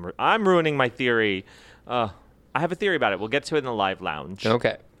 and I'm ruining my theory. I have a theory about it. We'll get to it in the live lounge.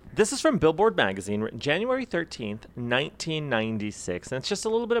 Okay. This is from Billboard magazine, written January 13th, 1996. And it's just a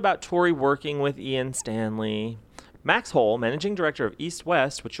little bit about Tori working with Ian Stanley. Max Hole, managing director of East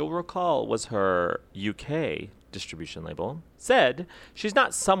West, which you'll recall was her UK distribution label, said she's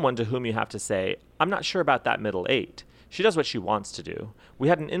not someone to whom you have to say, I'm not sure about that middle 8. She does what she wants to do. We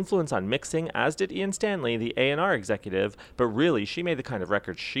had an influence on mixing, as did Ian Stanley, the A&R executive, but really, she made the kind of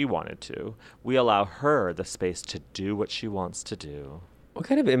record she wanted to. We allow her the space to do what she wants to do. What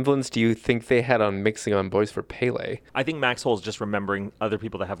kind of influence do you think they had on mixing on Boys for Pele? I think Max Hole's just remembering other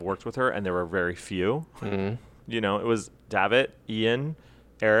people that have worked with her, and there were very few. Mm-hmm. You know, it was Davitt, Ian,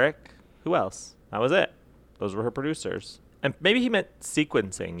 Eric. Who else? That was it. Those were her producers. And maybe he meant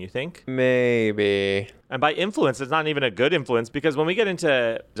sequencing, you think? Maybe. And by influence, it's not even a good influence, because when we get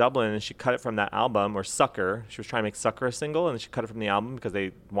into Dublin and she cut it from that album, or Sucker, she was trying to make Sucker a single, and she cut it from the album because they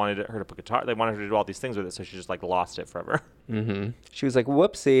wanted her to put guitar. They wanted her to do all these things with it, so she just like lost it forever. Mm-hmm. She was like,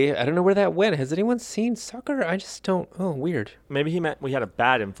 whoopsie, I don't know where that went. Has anyone seen Sucker? I just don't. Oh, weird. Maybe he meant we had a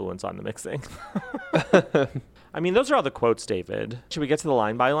bad influence on the mixing. I mean, those are all the quotes, David. Should we get to the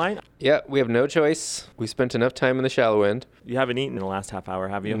line by line? Yeah, we have no choice. We spent enough time in the shallow end. You haven't eaten in the last half hour,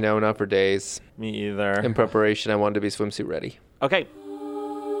 have you? No, not for days. Me either. In preparation, I wanted to be swimsuit ready. Okay.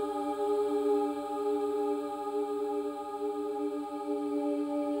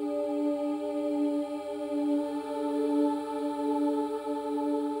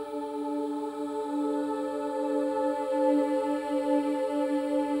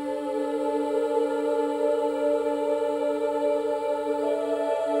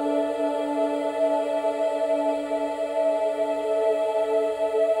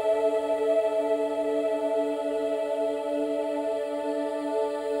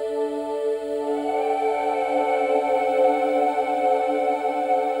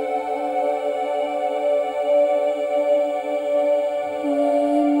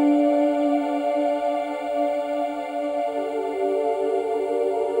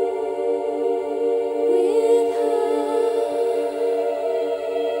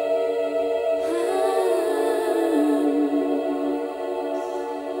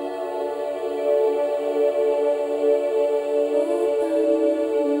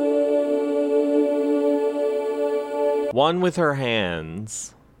 One with her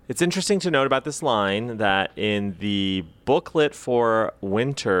hands. It's interesting to note about this line that in the booklet for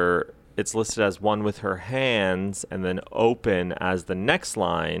Winter, it's listed as one with her hands and then open as the next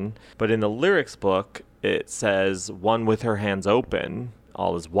line. But in the lyrics book, it says one with her hands open,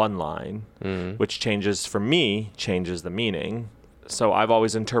 all is one line, which changes, for me, changes the meaning. So I've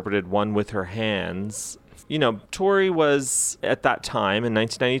always interpreted one with her hands, you know, Tori was at that time in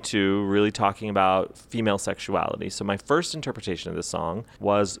 1992 really talking about female sexuality. So my first interpretation of this song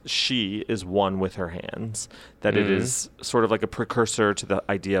was she is one with her hands, that it is sort of like a precursor to the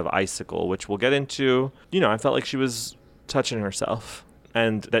idea of icicle, which we'll get into. You know, I felt like she was touching herself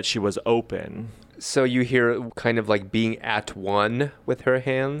and that she was open. So you hear kind of like being at one with her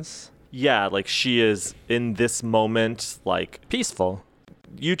hands? Yeah, like she is in this moment, like peaceful.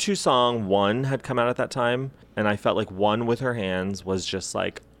 U2 song One had come out at that time, and I felt like One with her hands was just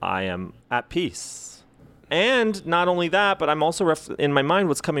like, I am at peace. And not only that, but I'm also, in my mind,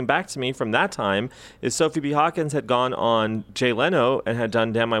 what's coming back to me from that time is Sophie B. Hawkins had gone on Jay Leno and had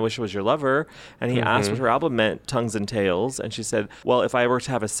done Damn, I Wish I Was Your Lover. And he asked what her album meant, Tongues and Tails. And she said, well, if I were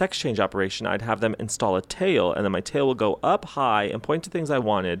to have a sex change operation, I'd have them install a tail. And then my tail would go up high and point to things I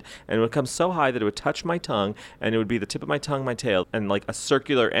wanted. And it would come so high that it would touch my tongue. And it would be the tip of my tongue, my tail. And like a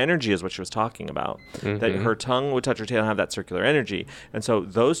circular energy is what she was talking about. That her tongue would touch her tail and have that circular energy. And so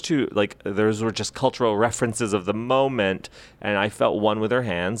those two, like, those were just cultural references of the moment, and I felt One with her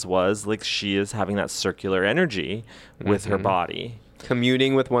hands was like she is having that circular energy with her body.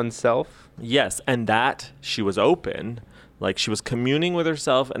 Communing with oneself? Yes, and that she was open, like she was communing with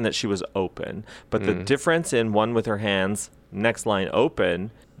herself and that she was open. But the difference in One with her hands, next line open,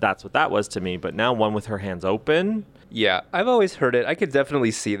 that's what that was to me. But now One with her hands open. Yeah, I've always heard it. I could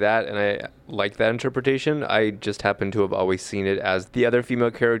definitely see that, and I like that interpretation. I just happen to have always seen it as the other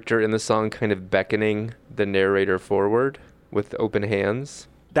female character in the song kind of beckoning the narrator forward with open hands.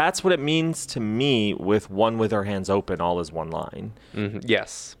 That's what it means to me with One with her hands open, all is one line.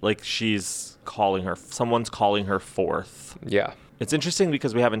 Yes. Like she's calling her, someone's calling her forth. Yeah. It's interesting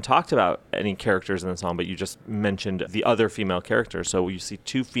because we haven't talked about any characters in the song, but you just mentioned the other female character. So you see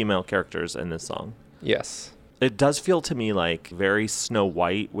two female characters in this song. Yes. It does feel to me like very Snow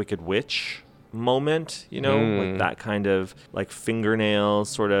White, Wicked Witch moment, you know, like that kind of like fingernails,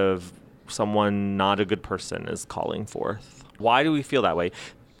 sort of someone not a good person is calling forth. Why do we feel that way?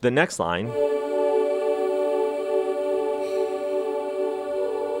 The next line.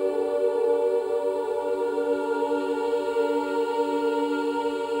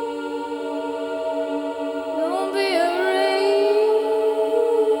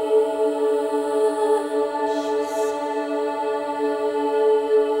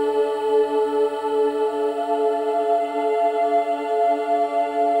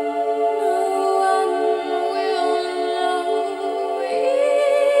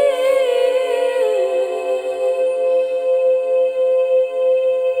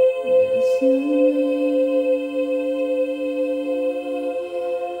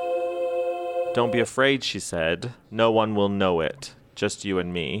 Don't be afraid, she said. No one will know it. Just you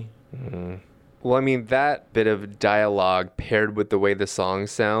and me. Well, I mean, that bit of dialogue paired with the way the song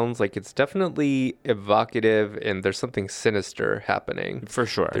sounds, like it's definitely evocative and there's something sinister happening. For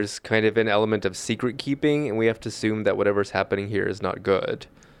sure. There's kind of an element of secret keeping, and we have to assume that whatever's happening here is not good.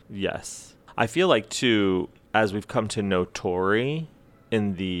 Yes. I feel like, too, as we've come to know Tori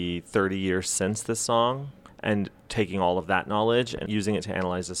in the 30 years since this song, and taking all of that knowledge and using it to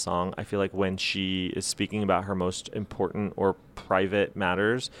analyze the song, I feel like when she is speaking about her most important or private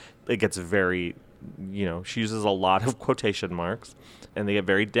matters, it gets very, you know, she uses a lot of quotation marks and they get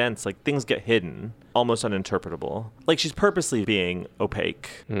very dense. Like things get hidden, almost uninterpretable. Like she's purposely being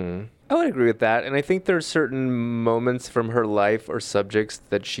opaque. I would agree with that. And I think there's certain moments from her life or subjects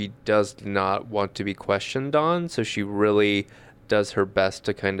that she does not want to be questioned on. So she really does her best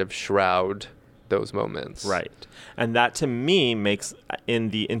to kind of shroud those moments. Right. And that to me makes,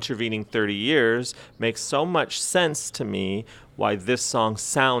 in the intervening 30 years, makes so much sense to me why this song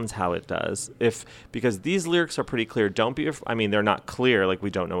sounds how it does. Because these lyrics are pretty clear. I mean, they're not clear, like we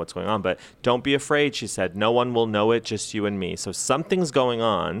don't know what's going on, but don't be afraid, she said. No one will know it, just you and me. So something's going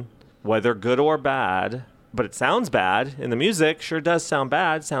on, whether good or bad, but it sounds bad. In the music, sure does sound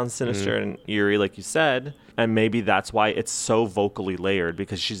bad. Sounds sinister and eerie, like you said. And maybe that's why it's so vocally layered,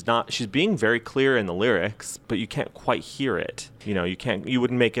 because she's being very clear in the lyrics, but you can't quite hear it. You know, you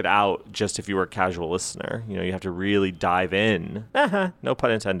wouldn't make it out just if you were a casual listener. You know, you have to really dive in. No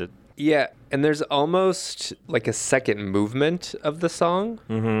pun intended. Yeah. And there's almost like a second movement of the song.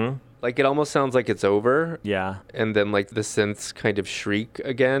 Mm-hmm. Like it almost sounds like it's over. Yeah. And then like the synths kind of shriek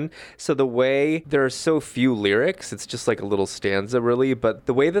again. So the way there are so few lyrics, it's just like a little stanza really. But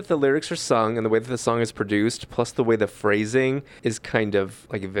the way that the lyrics are sung and the way that the song is produced, plus the way the phrasing is kind of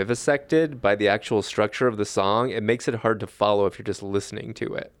like vivisected by the actual structure of the song, it makes it hard to follow if you're just listening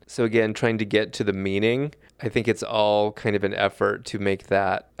to it. So again, trying to get to the meaning, I think it's all kind of an effort to make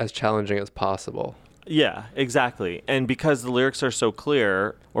that as challenging as possible. Yeah, exactly. And because the lyrics are so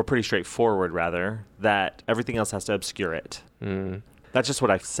clear, or pretty straightforward rather, that everything else has to obscure it. That's just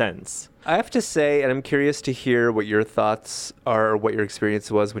what I sense. I have to say, and I'm curious to hear what your thoughts are, or what your experience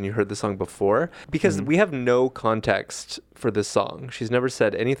was when you heard the song before, because we have no context for this song. She's never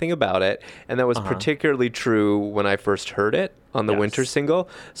said anything about it, and that was particularly true when I first heard it on the Winter single.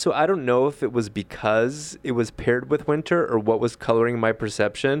 So I don't know if it was because it was paired with Winter or what was coloring my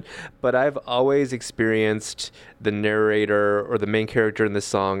perception, but I've always experienced the narrator or the main character in this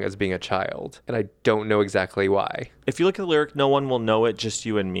song as being a child, and I don't know exactly why. If you look at the lyric, no one will know it, just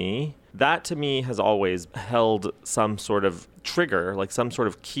you and me, that to me has always held some sort of trigger, like some sort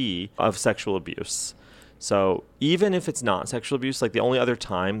of key of sexual abuse. So even if it's not sexual abuse, like the only other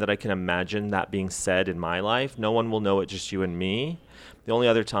time that I can imagine that being said in my life, no one will know it, just you and me. The only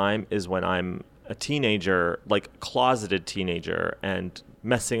other time is when I'm a teenager, like closeted teenager, and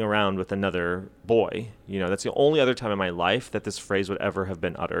messing around with another boy. You know, that's the only other time in my life that this phrase would ever have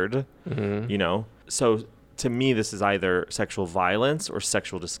been uttered, you know? So to me, this is either sexual violence or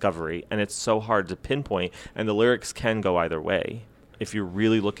sexual discovery, and it's so hard to pinpoint, and the lyrics can go either way. If you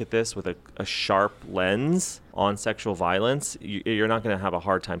really look at this with a sharp lens on sexual violence, you're not going to have a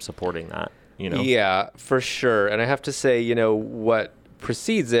hard time supporting that, you know? Yeah, for sure. And I have to say, you know, what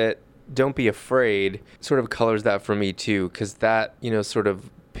precedes it, Don't Be Afraid, sort of colors that for me too, because that, you know, sort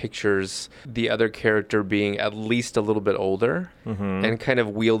of pictures the other character being at least a little bit older and kind of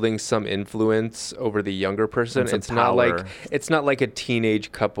wielding some influence over the younger person. It's not like a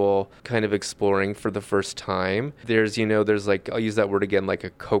teenage couple kind of exploring for the first time. There's, you know, there's like, I'll use that word again, like a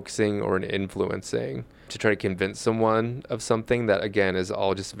coaxing or an influencing to try to convince someone of something that, again, is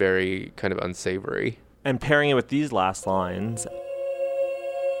all just very kind of unsavory. And pairing it with these last lines,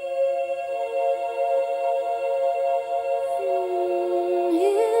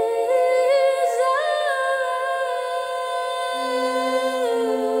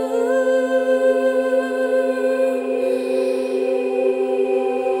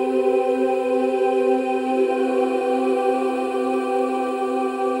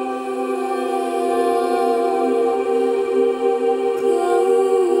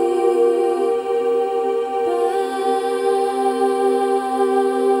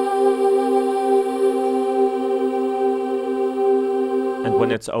 when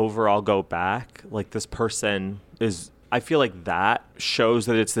it's over, I'll go back. Like this person is, I feel like that shows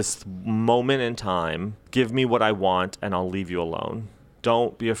that it's this moment in time. Give me what I want and I'll leave you alone.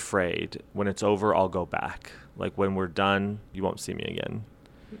 Don't be afraid. When it's over, I'll go back. Like when we're done, you won't see me again.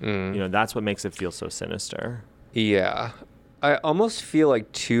 You know, that's what makes it feel so sinister. Yeah. I almost feel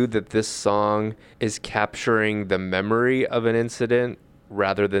like, too, that this song is capturing the memory of an incident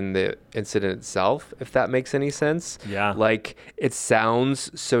rather than the incident itself, if that makes any sense. Yeah. Like, it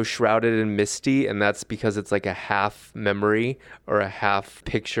sounds so shrouded and misty, and that's because it's like a half memory or a half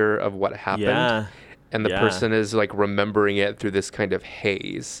picture of what happened. Yeah. And the person is like remembering it through this kind of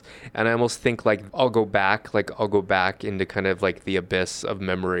haze. And I almost think like I'll go back into kind of like the abyss of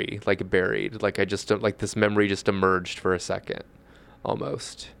memory, like buried. Like I just don't, like this memory just emerged for a second,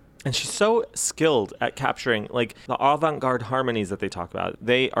 almost. And she's so skilled at capturing like the avant-garde harmonies that they talk about.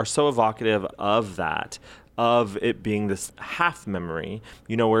 They are so evocative of that, of it being this half memory,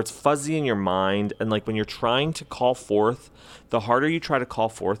 you know, where it's fuzzy in your mind. And like when you're trying to call forth, the harder you try to call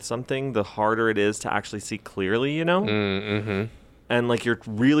forth something, the harder it is to actually see clearly, you know? And like you're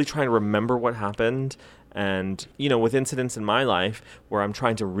really trying to remember what happened. And, you know, with incidents in my life where I'm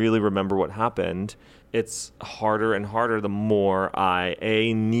trying to really remember what happened, it's harder and harder the more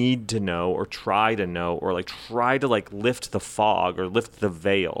I need to know or try to know or like try to like lift the fog or lift the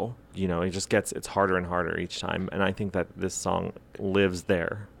veil. You know, it's harder and harder each time. And I think that this song lives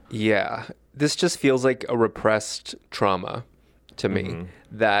there. Yeah. This just feels like a repressed trauma to me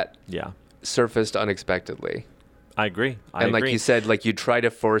that surfaced unexpectedly. I agree. And like you said, like you try to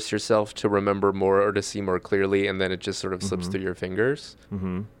force yourself to remember more or to see more clearly, and then it just sort of slips through your fingers.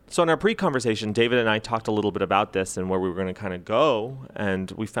 So in our pre-conversation, David and I talked a little bit about this and where we were going to kind of go, and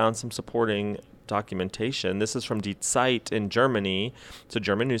we found some supporting documentation. This is from Die Zeit in Germany. It's a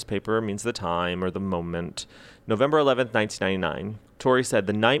German newspaper, means the time or the moment. November 11th, 1999. Tori said,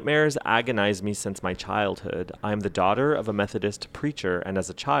 "The nightmares agonize me since my childhood. I am the daughter of a Methodist preacher, and as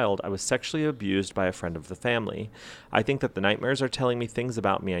a child, I was sexually abused by a friend of the family. I think that the nightmares are telling me things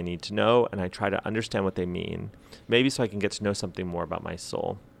about me I need to know, and I try to understand what they mean. Maybe so I can get to know something more about my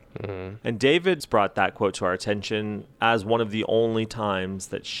soul." And David's brought that quote to our attention as one of the only times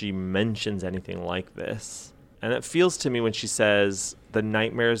that she mentions anything like this. And it feels to me when she says, the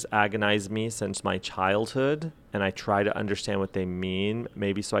nightmares agonize me since my childhood, and I try to understand what they mean,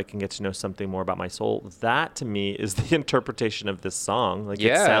 maybe so I can get to know something more about my soul. That, to me, is the interpretation of this song. Like,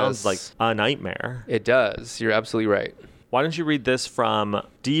 Yes. It sounds like a nightmare. It does. You're absolutely right. Why don't you read this from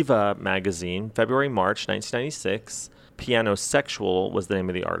Diva magazine, February, March, 1996. Piano Sexual was the name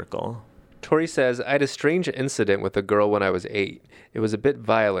of the article. Tori says, I had a strange incident with a girl when I was 8. It was a bit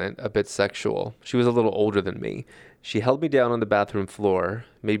violent, a bit sexual. She was a little older than me. She held me down on the bathroom floor,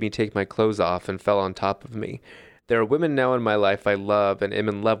 made me take my clothes off, and fell on top of me. There are women now in my life I love and am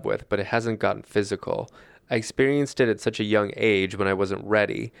in love with, but it hasn't gotten physical. I experienced it at such a young age when I wasn't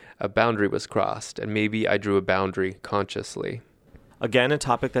ready. A boundary was crossed, and maybe I drew a boundary consciously. Again, a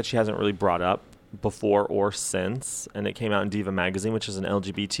topic that she hasn't really brought up before or since, and it came out in Diva magazine, which is an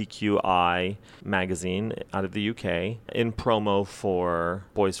LGBTQI magazine out of the UK, in promo for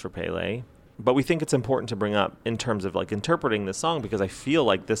Boys for Pele. But we think it's important to bring up in terms of like interpreting this song, because I feel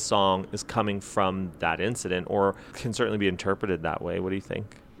like this song is coming from that incident, or can certainly be interpreted that way. What do you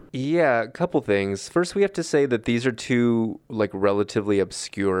think? Yeah, a couple things. First, we have to say that these are two like relatively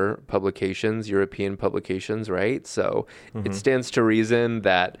obscure publications, European publications, right? So it stands to reason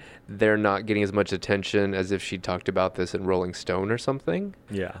that they're not getting as much attention as if she talked about this in Rolling Stone or something.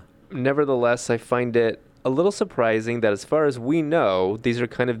 Yeah. Nevertheless, I find it a little surprising that as far as we know, these are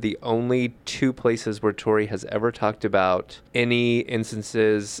kind of the only two places where Tori has ever talked about any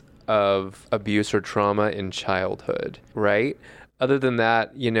instances of abuse or trauma in childhood, right? Other than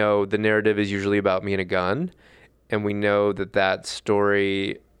that, you know, the narrative is usually about Me and a Gun, and we know that that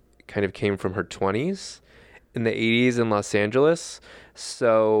story kind of came from her 20s in the 80s in Los Angeles.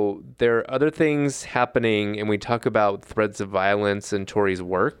 So there are other things happening, and we talk about threads of violence in Tori's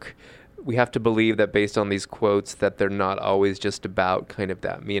work. We have to believe that based on these quotes that they're not always just about kind of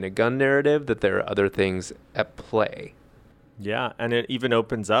that Me and a Gun narrative, that there are other things at play. Yeah, and it even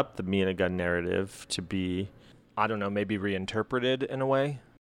opens up the Me and a Gun narrative to be, I don't know, maybe reinterpreted in a way.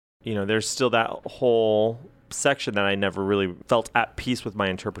 You know, there's still that whole section that I never really felt at peace with my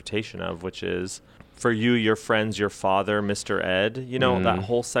interpretation of, which is, for you, your friends, your father, Mr. Ed. You know, that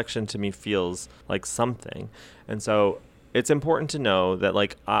whole section to me feels like something. And so it's important to know that,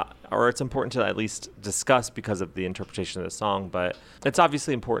 like, or it's important to at least discuss because of the interpretation of the song, but it's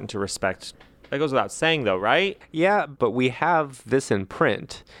obviously important to respect. That goes without saying, though, right? Yeah, but we have this in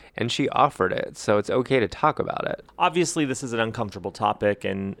print, and she offered it, so it's okay to talk about it. Obviously, this is an uncomfortable topic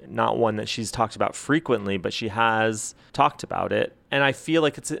and not one that she's talked about frequently, but she has talked about it. And I feel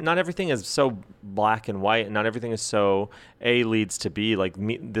like it's not everything is so black and white, and not everything is so A leads to B. Like,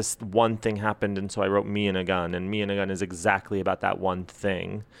 this one thing happened, and so I wrote Me and a Gun, and Me and a Gun is exactly about that one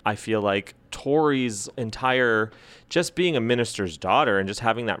thing. I feel like Tori's entire, just being a minister's daughter and just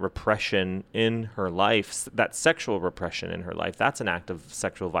having that repression in her life, that sexual repression in her life, that's an act of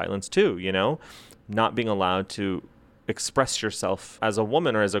sexual violence too, you know? Not being allowed to express yourself as a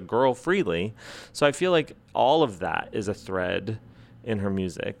woman or as a girl freely. So I feel like all of that is a thread in her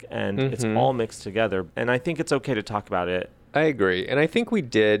music, and it's all mixed together. And I think it's okay to talk about it. I agree. And I think we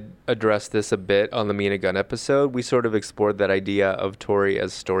did address this a bit on the Me and a Gun episode. We sort of explored that idea of Tori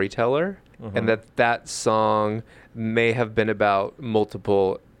as storyteller, and that song may have been about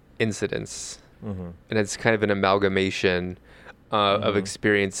multiple incidents. And it's kind of an amalgamation of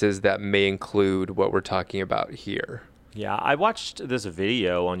experiences that may include what we're talking about here. Yeah, I watched this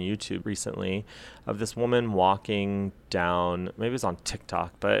video on YouTube recently of this woman walking down, maybe it was on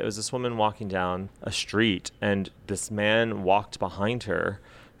TikTok, but it was this woman walking down a street, and this man walked behind her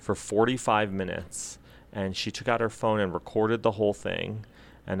for 45 minutes, and she took out her phone and recorded the whole thing,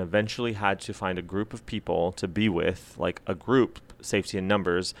 and eventually had to find a group of people to be with, like a group, safety in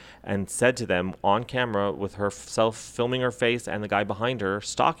numbers, and said to them on camera with herself filming her face and the guy behind her,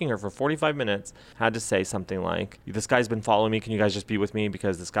 stalking her for 45 minutes, had to say something like, this guy's been following me, can you guys just be with me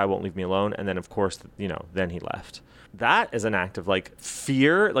because this guy won't leave me alone? And then, of course, you know, then he left. That is an act of, like,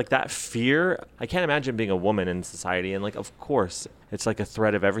 fear, like that fear. I can't imagine being a woman in society, and, like, of course, it's like a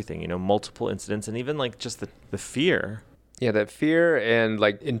thread of everything, you know, multiple incidents, and even, like, just the fear. Yeah, that fear and,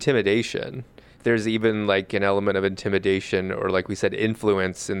 like, intimidation. There's even, like, an element of intimidation or, like we said,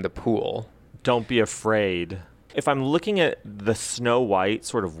 influence in the pool. Don't be afraid. If I'm looking at the Snow White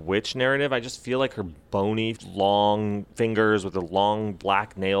sort of witch narrative, I just feel like her bony, long fingers with the long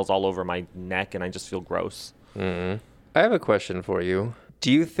black nails all over my neck, and I just feel gross. I have a question for you.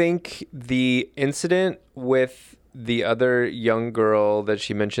 Do you think the incident with the other young girl that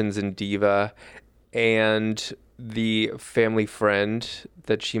she mentions in Diva and the family friend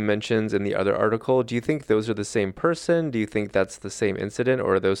that she mentions in the other article, do you think those are the same person? Do you think that's the same incident,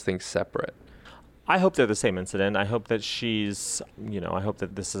 or are those things separate? I hope they're the same incident. I hope that I hope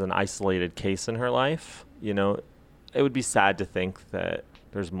that this is an isolated case in her life. It would be sad to think that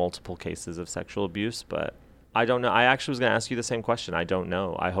there's multiple cases of sexual abuse, but I don't know. I actually was going to ask you the same question. I don't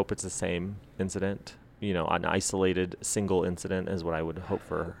know. I hope it's the same incident. An isolated single incident is what I would hope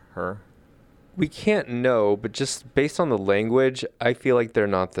for her. We can't know, but just based on the language, I feel like they're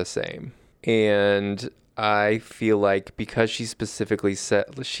not the same. And I feel like because she specifically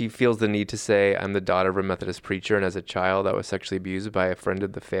said, she feels the need to say, I'm the daughter of a Methodist preacher, and as a child I was sexually abused by a friend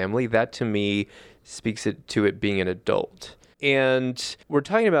of the family, that to me speaks to it being an adult. And we're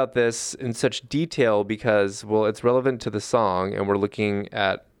talking about this in such detail because, well, it's relevant to the song, and we're looking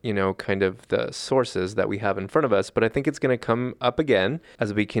at kind of the sources that we have in front of us. But I think it's going to come up again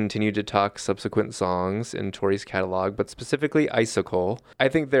as we continue to talk subsequent songs in Tori's catalog, but specifically Icicle. I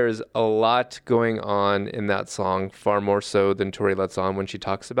think there's a lot going on in that song, far more so than Tori lets on when she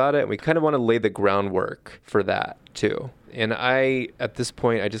talks about it. And we kind of want to lay the groundwork for that too. And at this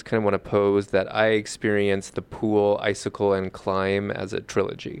point, I just kind of want to pose that I experienced the Pool, Icicle, and Climb as a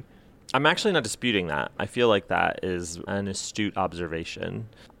trilogy. I'm actually not disputing that. I feel like that is an astute observation.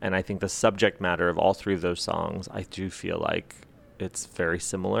 And I think the subject matter of all three of those songs, I do feel like it's very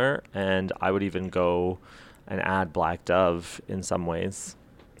similar. And I would even go and add Black Dove in some ways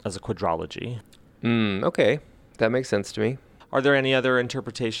as a quadrology. Okay. That makes sense to me. Are there any other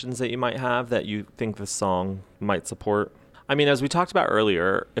interpretations that you might have that you think the song might support? I mean, as we talked about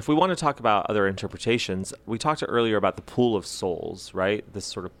earlier, if we want to talk about other interpretations, we talked earlier about the pool of souls, right? This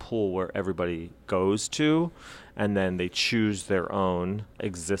sort of pool where everybody goes to and then they choose their own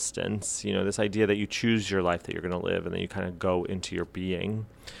existence. This idea that you choose your life that you're going to live and then you kind of go into your being.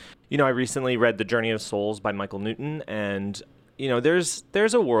 I recently read The Journey of Souls by Michael Newton, and there's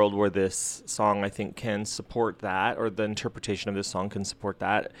a world where this song, I think, can support that, or the interpretation of this song can support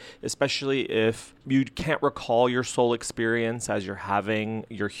that, especially if you can't recall your soul experience as you're having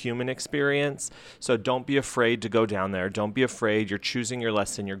your human experience. So don't be afraid to go down there. Don't be afraid. You're choosing your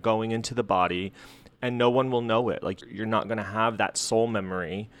lesson. You're going into the body, and no one will know it. Like, you're not going to have that soul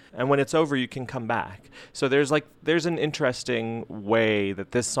memory. And when it's over, you can come back. So there's an interesting way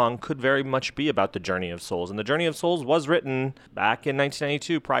that this song could very much be about the Journey of Souls. And the Journey of Souls was written back in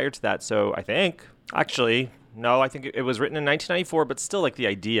 1992 prior to that. So I think it was written in 1994, but still, like, the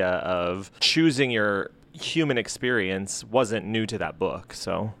idea of choosing your human experience wasn't new to that book.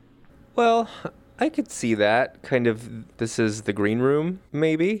 So, well, I could see that. Kind of, this is the green room,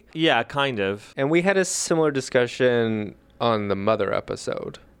 maybe? Yeah, kind of. And we had a similar discussion on the Mother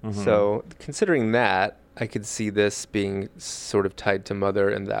episode. Mm-hmm. So considering that, I could see this being sort of tied to Mother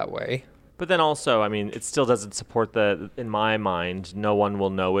in that way. But then also, I mean, it still doesn't support in my mind, no one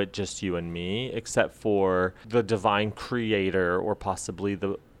will know it, just you and me, except for the divine creator or possibly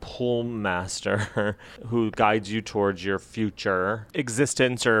the pool master who guides you towards your future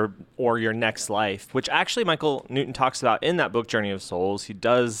existence or your next life, which actually Michael Newton talks about in that book, Journey of Souls. He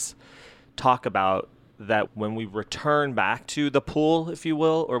does talk about that when we return back to the pool, if you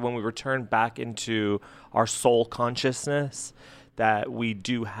will, or when we return back into our soul consciousness, that we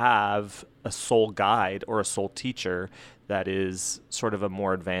do have a soul guide or a soul teacher that is sort of a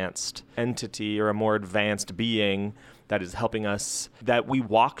more advanced entity or a more advanced being that is helping us, that we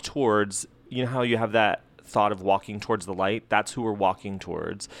walk towards. You know how you have that thought of walking towards the light? That's who we're walking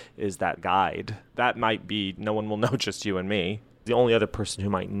towards, is that guide. That might be, no one will know, just you and me. The only other person who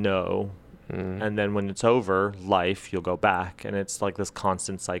might know. And then when it's over, life, you'll go back. And it's like this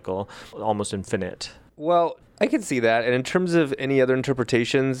constant cycle, almost infinite. Well, I can see that. And in terms of any other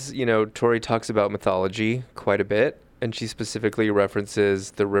interpretations, Tori talks about mythology quite a bit. And she specifically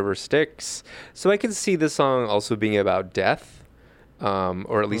references the river Styx. So I can see this song also being about death,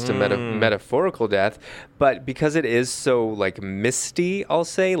 or at least a metaphorical death. But because it is so, like, misty, I'll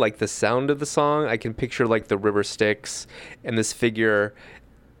say, like the sound of the song, I can picture, like, the river Styx and this figure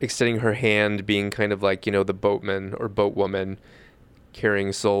extending her hand being kind of like, the boatman or boatwoman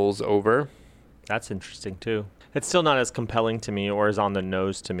carrying souls over. That's interesting, too. It's still not as compelling to me or as on the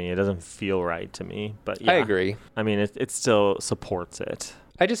nose to me. It doesn't feel right to me. But yeah, I agree. I mean, it still supports it.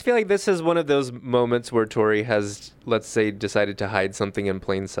 I just feel like this is one of those moments where Tori has, let's say, decided to hide something in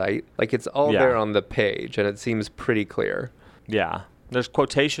plain sight. Like, it's all there on the page, and it seems pretty clear. Yeah. There's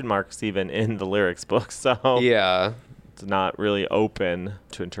quotation marks even in the lyrics book, so yeah, it's not really open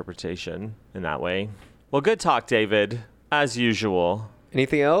to interpretation in that way. Well, good talk, David, as usual.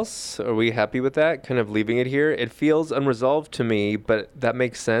 Anything else? Are we happy with that? Kind of leaving it here. It feels unresolved to me, but that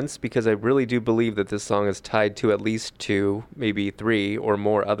makes sense because I really do believe that this song is tied to at least 2, maybe 3 or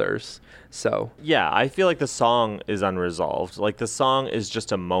more others. So, Yeah, I feel like the song is unresolved. Like, the song is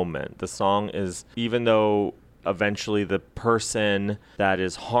just a moment. The song is, even though eventually the person that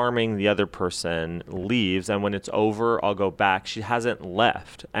is harming the other person leaves, and when it's over, I'll go back. She hasn't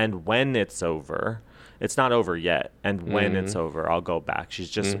left. And when it's over, it's not over yet. And when it's over, I'll go back. She's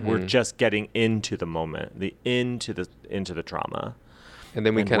just, we're just getting into the moment, into the trauma. and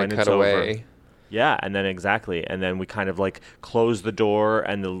then we And kind when of it's cut over. away. Yeah, and then exactly. And then we kind of like close the door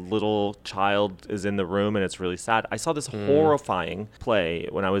and the little child is in the room and it's really sad. I saw this horrifying play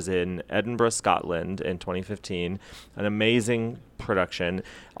when I was in Edinburgh, Scotland in 2015. An amazing production.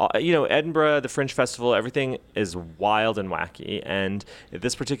 Edinburgh, the Fringe Festival, everything is wild and wacky. And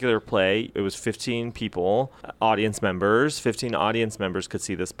this particular play, it was 15 people, 15 audience members could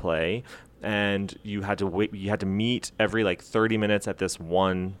see this play. And you had to wait. You had to meet every like 30 minutes at this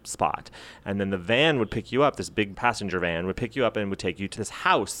one spot, and then the van would pick you up. This big passenger van would pick you up and would take you to this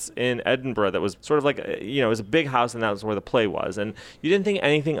house in Edinburgh that was sort of like it was a big house, and that was where the play was. And you didn't think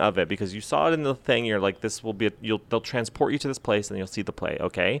anything of it because you saw it in the thing. You're like, this will be. They'll transport you to this place, and you'll see the play.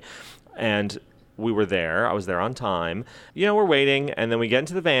 Okay, and we were there. I was there on time. We're waiting, and then we get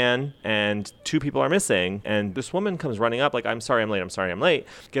into the van, and 2 people are missing. And this woman comes running up, like, I'm sorry, I'm late.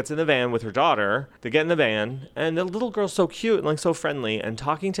 Gets in the van with her daughter. They get in the van, and the little girl's so cute and, like, so friendly and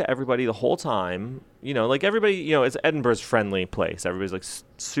talking to everybody the whole time. Like, everybody, it's Edinburgh's friendly place. Everybody's, like,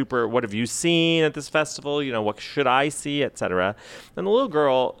 super, what have you seen at this festival? What should I see, etc. And the little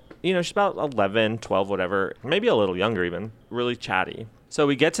girl, she's about 11, 12, whatever, maybe a little younger even, really chatty. So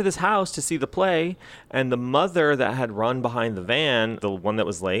we get to this house to see the play, and the mother that had run behind the van, the one that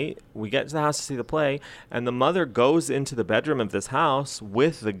was late, we get to the house to see the play, and the mother goes into the bedroom of this house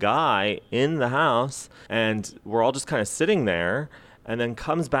with the guy in the house, and we're all just kind of sitting there, and then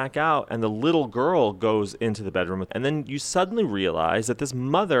comes back out, and the little girl goes into the bedroom. And then you suddenly realize that this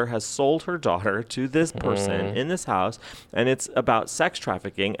mother has sold her daughter to this person in this house, and it's about sex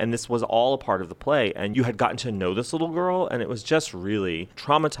trafficking, and this was all a part of the play. And you had gotten to know this little girl, and it was just really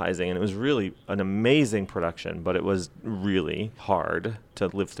traumatizing, and it was really an amazing production, but it was really hard to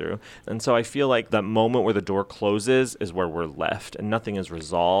live through. And so I feel like that moment where the door closes is where we're left, and nothing is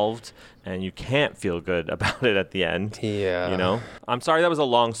resolved, and you can't feel good about it at the end. Yeah. I'm sorry that was a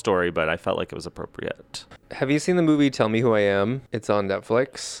long story, but I felt like it was appropriate. Have you seen the movie Tell Me Who I Am? It's on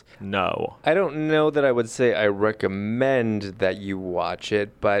Netflix. No. I don't know that I would say I recommend that you watch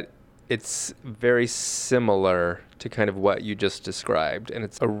it, but it's very similar to kind of what you just described. And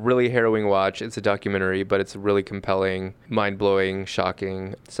it's a really harrowing watch. It's a documentary, but it's really compelling, mind-blowing,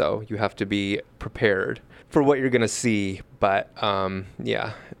 shocking. So you have to be prepared for what you're going to see. But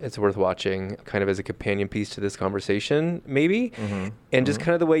yeah, it's worth watching kind of as a companion piece to this conversation, maybe. And just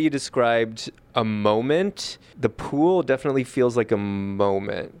kind of the way you described a moment, the pool definitely feels like a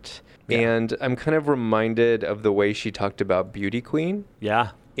moment. Yeah. And I'm kind of reminded of the way she talked about Beauty Queen. Yeah.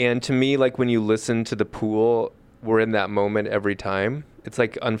 And to me, like when you listen to the pool, we're in that moment every time. It's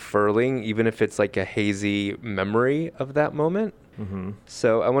like unfurling, even if it's like a hazy memory of that moment.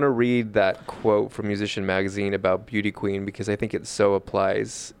 So I want to read that quote from Musician Magazine about Beauty Queen because I think it so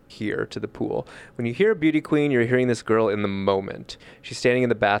applies here to the pool. When you hear Beauty Queen, you're hearing this girl in the moment. She's standing in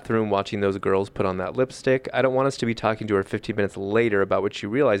the bathroom watching those girls put on that lipstick. I don't want us to be talking to her 15 minutes later about what she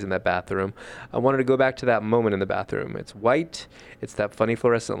realized in that bathroom. I want her to go back to that moment in the bathroom. It's white. It's that funny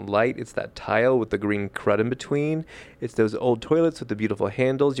fluorescent light. It's that tile with the green crud in between. It's those old toilets with the beautiful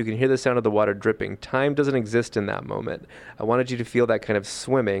handles. You can hear the sound of the water dripping. Time doesn't exist in that moment. I wanted you to feel that kind of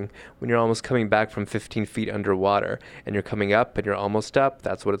swimming when you're almost coming back from 15 feet underwater and you're coming up and you're almost up.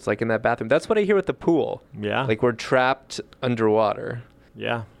 That's what it's like in that bathroom. That's what I hear with the pool. Yeah. Like we're trapped underwater.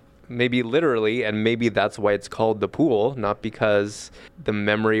 Yeah. Maybe literally, and maybe that's why it's called the pool, not because the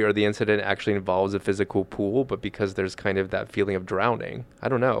memory or the incident actually involves a physical pool, but because there's kind of that feeling of drowning. I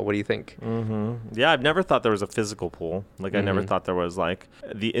don't know. What do you think? Yeah, I've never thought there was a physical pool. Like, I never thought there was, like,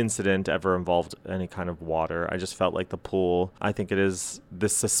 the incident ever involved any kind of water. I just felt like the pool, I think it is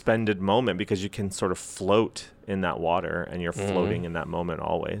this suspended moment because you can sort of float in that water and you're floating in that moment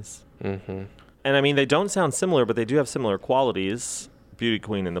always. And, I mean, they don't sound similar, but they do have similar qualities. Beauty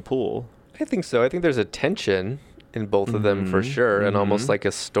Queen in the pool. I think so. I think there's a tension in both of them for sure, and almost like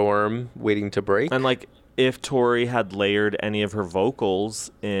a storm waiting to break. And like if Tori had layered any of her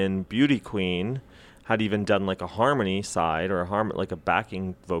vocals in Beauty Queen, had even done like a harmony side or like a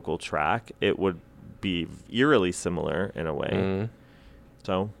backing vocal track, it would be eerily similar in a way.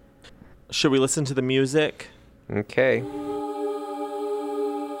 So, should we listen to the music? Okay.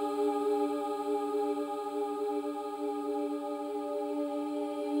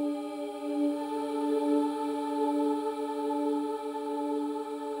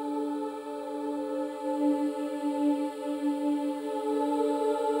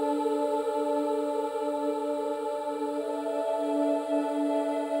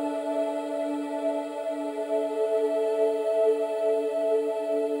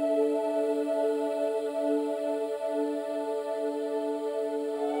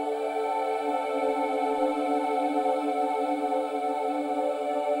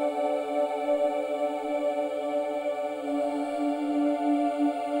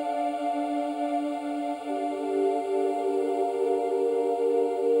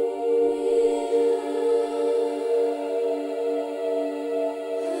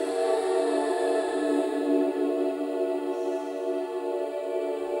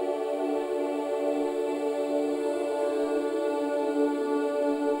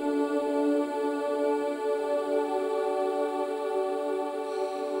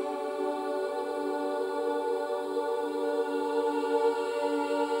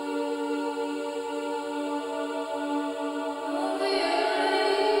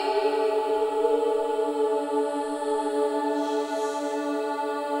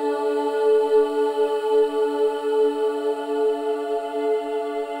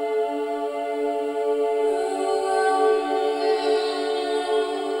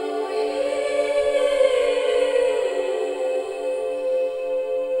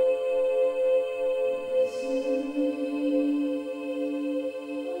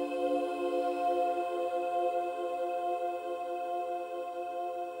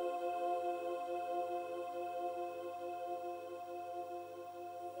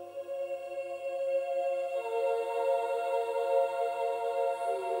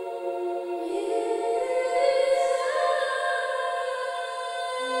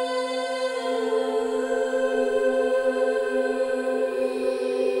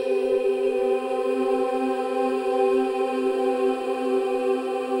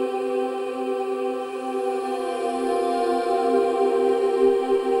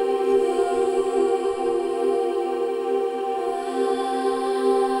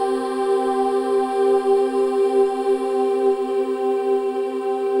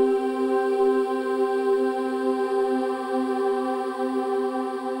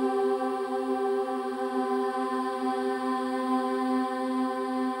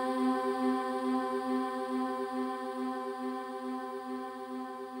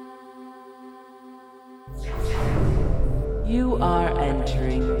 You are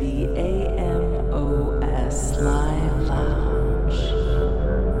entering the AMOS Live Lounge.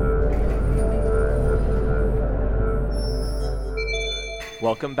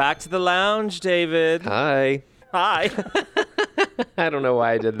 Welcome back to the lounge, David. Hi. Hi. I don't know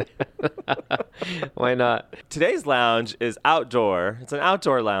why I did that. Why not? Today's lounge is outdoor. It's an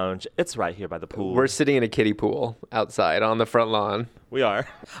outdoor lounge. It's right here by the pool. We're sitting in a kiddie pool outside on the front lawn. We are.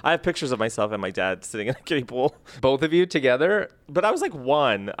 I have pictures of myself and my dad sitting in a kiddie pool. Both of you together? But I was like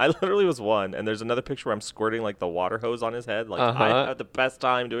one. I literally was one. And there's another picture where I'm squirting like the water hose on his head. Like I had the best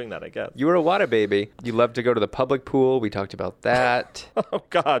time doing that, I guess. You were a water baby. You loved to go to the public pool. We talked about that. Oh,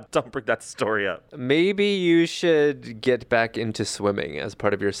 God. Don't bring that story up. Maybe you should get back into swimming as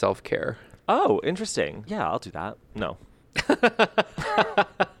part of your self-care. Oh, interesting. Yeah, I'll do that. No.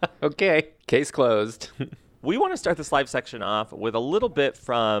 Okay. Case closed. We want to start this live section off with a little bit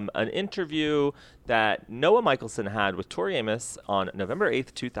from an interview that Noah Michelson had with Tori Amos on November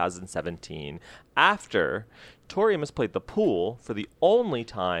 8th, 2017, after Tori Amos played the pool for the only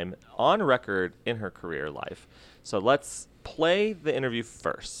time on record in her career life. So let's play the interview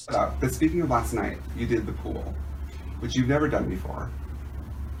first. But speaking of last night, you did the pool, which you've never done before.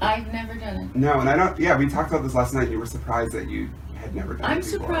 I've never done it. No, and I don't, yeah, we talked about this last night. You were surprised that you had never done it I'm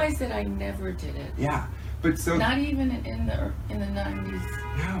before. surprised that I never did it. Yeah, but so... Not even in the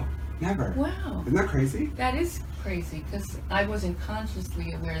 90s. No, never. Wow. Isn't that crazy? That is crazy, because I wasn't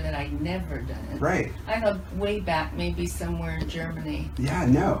consciously aware that I'd never done it. Right. I thought way back, maybe somewhere in Germany. Yeah,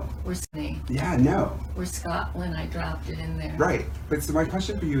 no. Or Sydney. Yeah, no. Or Scotland, I dropped it in there. Right. But so my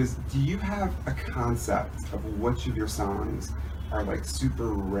question for you is, do you have a concept of which of your songs are like super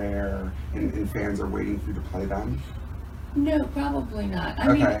rare and fans are waiting for you to play them? No, probably not.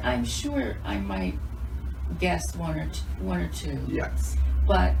 I mean, I'm sure I might guess one or two. Yes.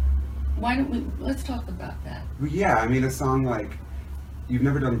 But why don't we, let's talk about that. Well, yeah, I mean, a song like, you've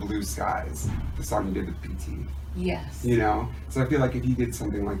never done Blue Skies, the song you did with PT. Yes. You know? So I feel like if you did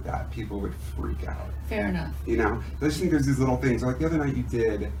something like that, people would freak out. Fair enough. You know? I just think there's these little things. Like the other night you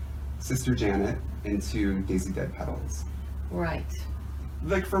did Sister Janet into Daisy Dead Petals. Right.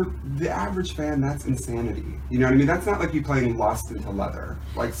 Like for the average fan, that's insanity. You know what I mean? That's not like you playing Lust into Leather.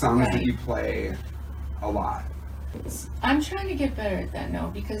 Like songs that you play a lot. I'm trying to get better at that now,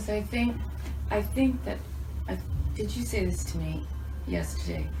 because I think that, did you say this to me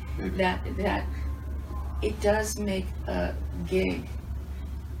yesterday? Maybe. That it does make a gig,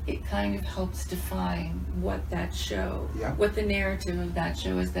 it kind of helps define what that show, what the narrative of that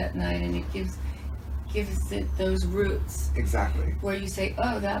show is that night, and it gives it those roots. Exactly. Where you say,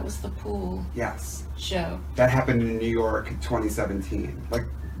 oh, that was the pool show. That happened in New York 2017. Like,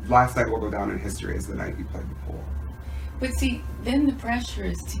 last night will go down in history as the night you played the pool. But see, then the pressure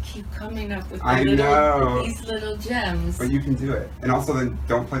is to keep coming up with these little gems. But you can do it. And also then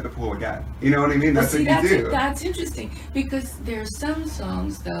don't play the pool again. You know what I mean? That's what you do. That's interesting. Because there's some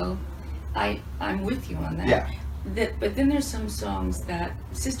songs, though, I'm with you on that. Yeah. But then there's some songs that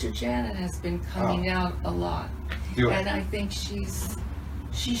Sister Janet has been coming out a lot. And I think she's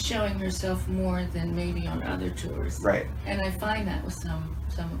showing herself more than maybe on other tours. Right. And I find that with some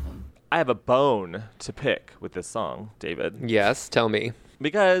of them. I have a bone to pick with this song, David. Yes, tell me.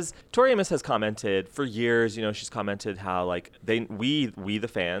 Because Tori Amos has commented for years, you know, she's commented how like we the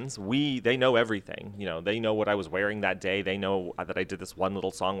fans, they know everything. You know, they know what I was wearing that day. They know that I did this one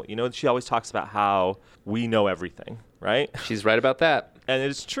little song. You know, she always talks about how we know everything, right? She's right about that. And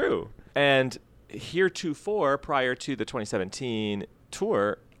it's true. And heretofore, prior to the 2017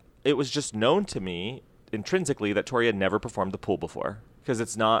 tour, it was just known to me intrinsically that Tori had never performed the pool before. Because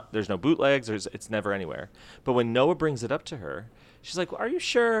there's no bootlegs, it's never anywhere. But when Noah brings it up to her, she's like, well, are you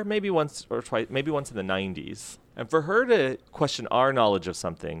sure? Maybe once or twice, maybe once in the 90s. And for her to question our knowledge of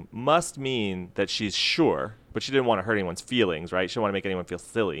something must mean that she's sure, but she didn't want to hurt anyone's feelings, right? She didn't want to make anyone feel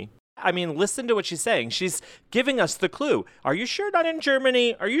silly. I mean, listen to what she's saying. She's giving us the clue. Are you sure not in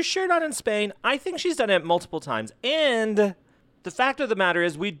Germany? Are you sure not in Spain? I think she's done it multiple times. And The fact of the matter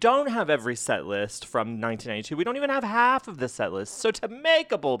is we don't have every set list from 1992. We don't even have half of the set list. So to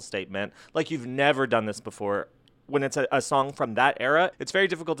make a bold statement, like you've never done this before, when it's a song from that era, it's very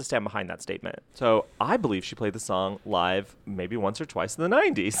difficult to stand behind that statement. So I believe she played the song live maybe once or twice in the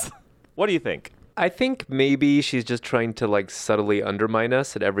 90s. What do you think? I think maybe she's just trying to like subtly undermine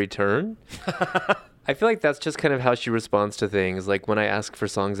us at every turn. I feel like that's just kind of how she responds to things. Like when I ask for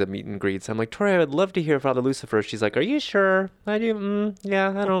songs at meet and greets, I'm like, Tori, I would love to hear Father Lucifer. She's like, are you sure? I do. Yeah,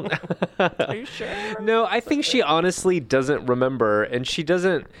 I don't. Are you sure? No, I think she honestly doesn't remember. And she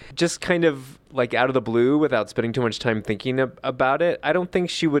doesn't just kind of like out of the blue without spending too much time thinking about it. I don't think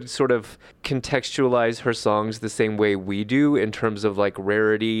she would sort of contextualize her songs the same way we do in terms of like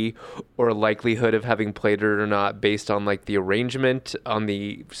rarity or likelihood of having played it or not based on like the arrangement on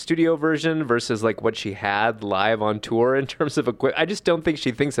the studio version versus like what she had live on tour in terms of equipment. I just don't think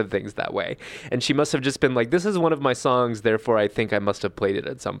she thinks of things that way. And she must have just been like, this is one of my songs, therefore I think I must have played it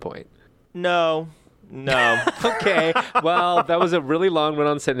at some point. No. Okay. Well, that was a really long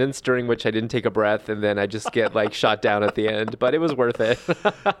run-on sentence during which I didn't take a breath, and then I just get like shot down at the end. But it was worth it.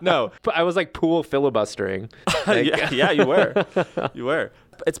 No. I was like pool filibustering. Like, yeah, you were. You were.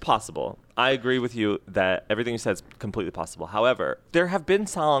 It's possible. I agree with you that everything you said is completely possible. However, there have been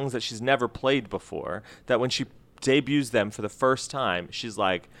songs that she's never played before that when she debuts them for the first time, she's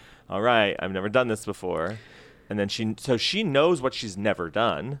like, all right, I've never done this before. And then she knows what she's never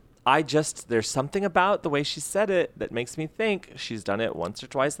done. There's something about the way she said it that makes me think she's done it once or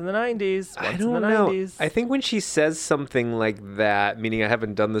twice in the 90s. I don't know. I think when she says something like that, meaning I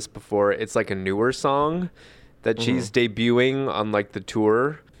haven't done this before, it's like a newer song that she's debuting on like the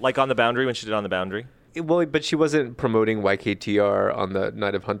tour. Like On the Boundary, when she did On the Boundary? Well, but she wasn't promoting YKTR on the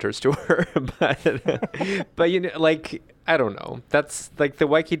Night of Hunters tour. but you know, like, I don't know. That's like the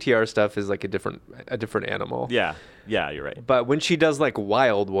YKTR stuff is like a different animal. Yeah, you're right. But when she does like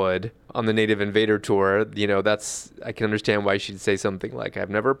Wildwood on the Native Invader tour, you know, I can understand why she'd say something like, I've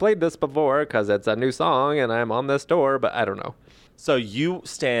never played this before because it's a new song and I'm on this tour, but I don't know. So you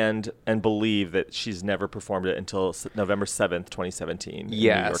stand and believe that she's never performed it until November 7th, 2017 in New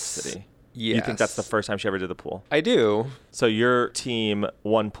York City. Yes. You think that's the first time she ever did the pool? I do. So you're team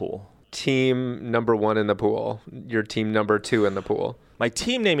one pool. Team number one in the pool. You're team number two in the pool. My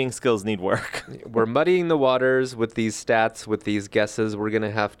team naming skills need work. We're muddying the waters with these stats, with these guesses. We're going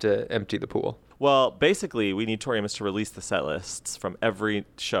to have to empty the pool. Well, basically, we need Tori Amos to release the set lists from every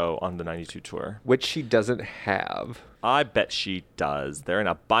show on the 92 tour. Which she doesn't have. I bet she does. They're in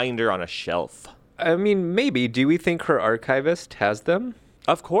a binder on a shelf. I mean, maybe. Do we think her archivist has them?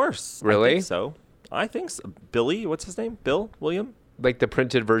 Of course. Really? I think so. Billy, what's his name? Bill? William? Like the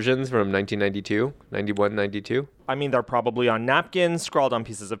printed versions from 1992, 91, 92? I mean, they're probably on napkins, scrawled on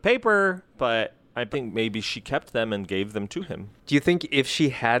pieces of paper, but I think maybe she kept them and gave them to him. Do you think if she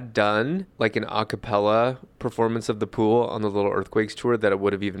had done like an a cappella performance of The Pool on the Little Earthquakes tour that it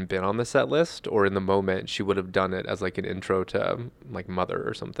would have even been on the set list? Or in the moment she would have done it as like an intro to like Mother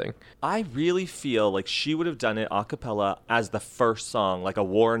or something? I really feel like she would have done it a cappella as the first song, like a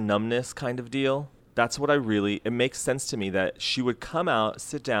War Numbness kind of deal. That's what it makes sense to me that she would come out,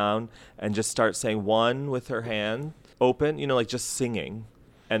 sit down, and just start saying one with her hand open, you know, like just singing.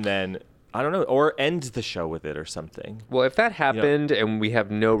 And then, I don't know, or end the show with it or something. Well, if that happened and we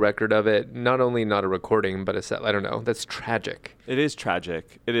have no record of it, not only not a recording, but a set, I don't know, that's tragic. It is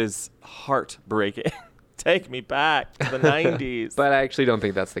tragic. It is heartbreaking. Take me back to the 90s. But I actually don't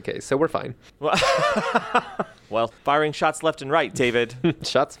think that's the case, so we're fine. Well, firing shots left and right, David.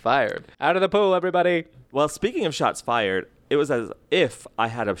 Shots fired. Out of the pool, everybody. Well, speaking of shots fired, it was as if I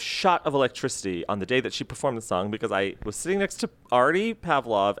had a shot of electricity on the day that she performed the song because I was sitting next to Artie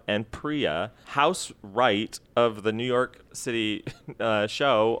Pavlov and Priya, house right of the New York City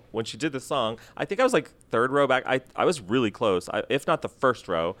show when she did the song. I think I was like third row back. I was really close, if not the first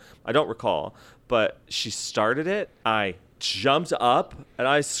row. I don't recall. But she started it. I jumped up and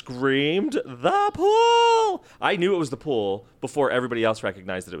I screamed, "The pool!" I knew it was the pool before everybody else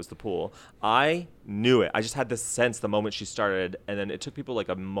recognized that it was the pool. I knew it. I just had this sense the moment she started, and then it took people like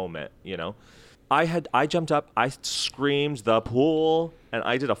a moment, you know. I jumped up, I screamed, "The pool!" and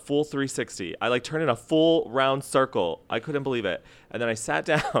I did a full 360. I like turned in a full round circle. I couldn't believe it. And then I sat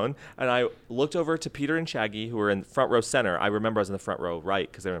down and I looked over to Peter and Shaggy, who were in front row center. I remember I was in the front row right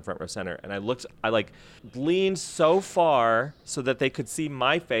because they were in front row center. And I like leaned so far so that they could see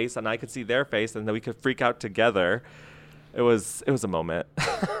my face and I could see their face and then we could freak out together. It was a moment.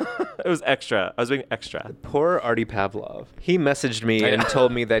 It was extra. I was being extra. Poor Artie Pavlov. He messaged me and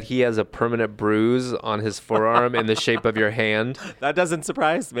told me that he has a permanent bruise on his forearm in the shape of your hand. That doesn't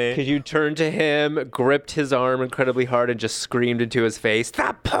surprise me. Because you turned to him, gripped his arm incredibly hard, and just screamed into his face,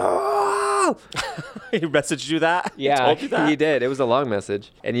 "The pool!" He messaged you that? Yeah, he told you that? He did. It was a long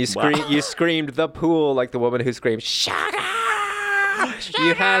message. And you screamed "the pool" like the woman who screamed, "Shut up!"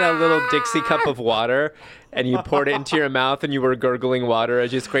 You had a little Dixie cup of water, and you poured it into your mouth, and you were gurgling water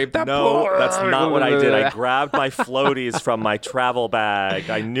as you scraped that. No, that's not what I did. I grabbed my floaties from my travel bag.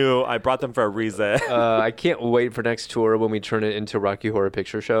 I brought them for a reason. I can't wait for next tour when we turn it into Rocky Horror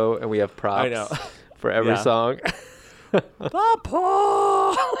Picture Show, and we have props for every song. The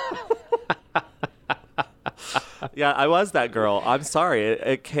pool. Yeah, I was that girl. I'm sorry.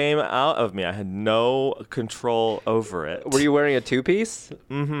 It came out of me. I had no control over it. Were you wearing a two-piece?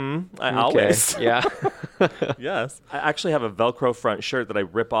 Mm-hmm. I always. Yeah. Yes. I actually have a Velcro front shirt that I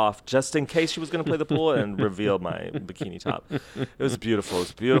rip off just in case she was going to play the pool and reveal my bikini top. It was beautiful. It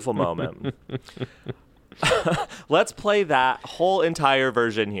was a beautiful moment. Let's play that whole entire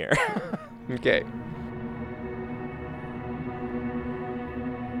version here. Okay.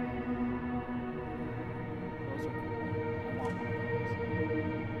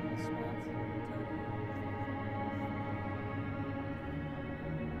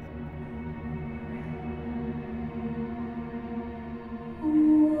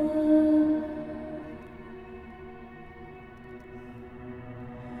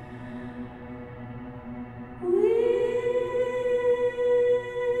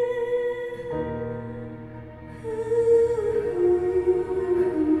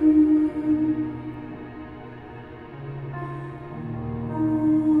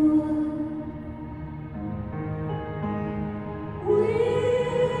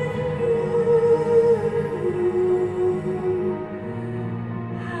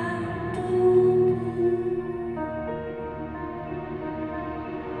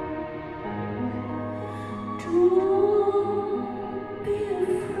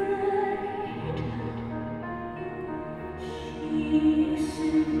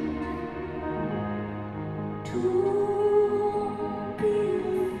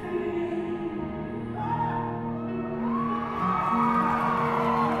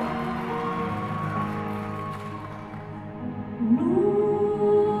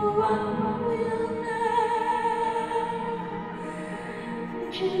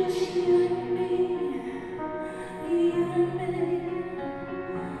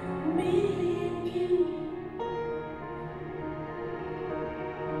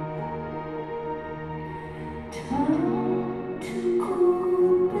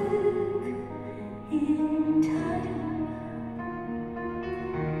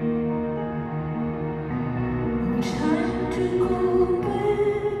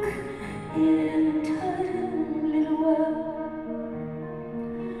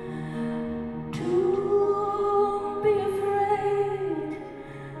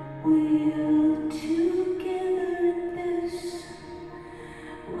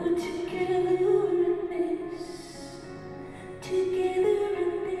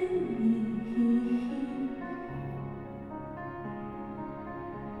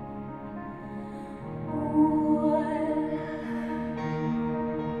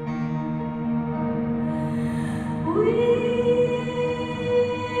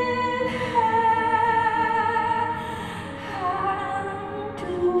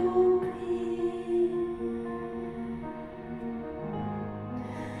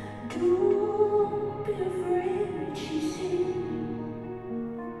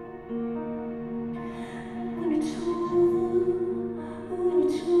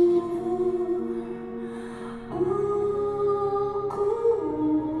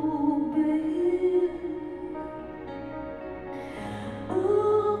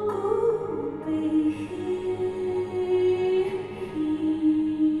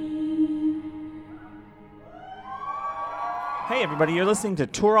 Hey everybody, you're listening to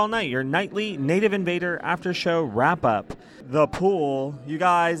Tour All Night, your nightly Native Invader after show wrap up. The pool. You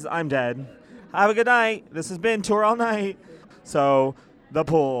guys, I'm dead. Have a good night. This has been Tour All Night. So, the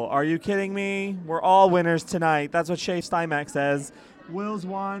pool. Are you kidding me? We're all winners tonight. That's what Shay Steinmack says. Will's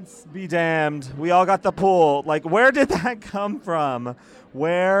wants be damned. We all got the pool. Like, where did that come from?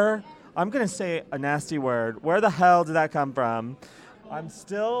 Where? I'm going to say a nasty word. Where the hell did that come from? I'm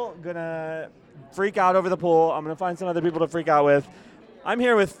still going to freak out over the pool. I'm going to find some other people to freak out with. I'm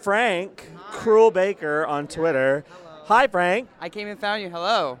here with Frank, Cruel Baker on Twitter. Hello. Hi, Frank. I came and found you.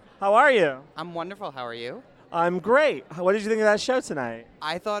 Hello. How are you? I'm wonderful. How are you? I'm great. What did you think of that show tonight?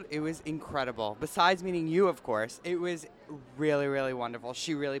 I thought it was incredible. Besides meeting you, of course, it was really, really wonderful.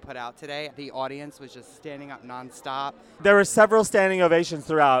 She really put out today. The audience was just standing up nonstop. There were several standing ovations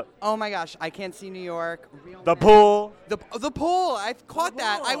throughout. Oh my gosh, I Can't See New York. The pool. The pool. I caught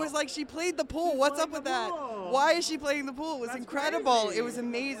that. I was like, she played the pool. What's up with that? Why is she playing the pool? It was incredible. It was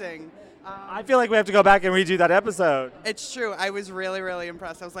amazing. I feel like we have to go back and redo that episode. It's true. I was really, really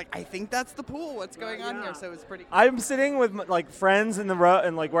impressed. I was like, I think that's the pool. What's going on here? So it was pretty. I'm sitting with like friends in the row,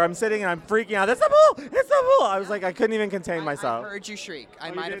 and like where I'm sitting, and I'm freaking out. That's the pool! It's the pool! I was like, I couldn't even contain myself. I heard you shriek. I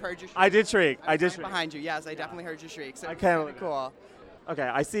might have heard you shriek. I did shriek. I did right shriek. behind you. Yes, I definitely heard you shriek. So I it was can't. really cool. Okay,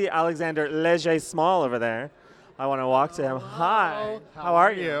 I see Alexander Leger Small over there. I want to walk to him. Hi. How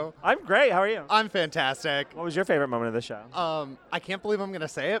are you? I'm great. How are you? I'm fantastic. What was your favorite moment of the show? I can't believe I'm going to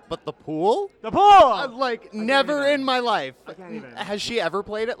say it, but the pool? The pool! Never in my life. I can't even. Has she ever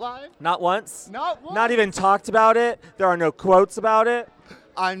played it live? Not once. Not once. Not even talked about it. There are no quotes about it.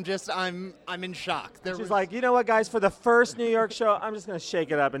 I'm in shock. She's like, you know what, guys? For the first New York show, I'm just going to shake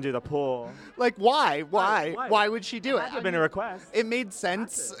it up and do the pool. Like, why? Why would she do it? That would have been a request. It made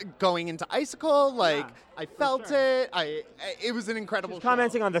sense going into Icicle. Like, I felt it. It was an incredible show.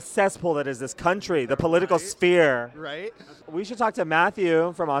 Commenting on the cesspool that is this country, the political sphere. Right. We should talk to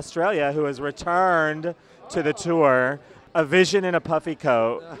Matthew from Australia, who has returned to the tour. A vision in a puffy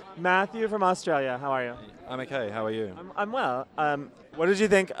coat. Matthew from Australia, how are you? I'm okay. How are you? I'm well. What did you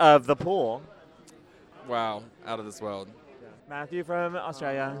think of the pool? Wow, out of this world. Matthew from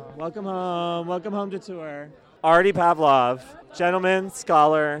Australia. Welcome home. Welcome home to tour. Artie Pavlov, gentleman,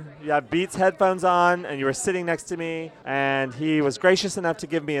 scholar. You have Beats headphones on, and you were sitting next to me, and he was gracious enough to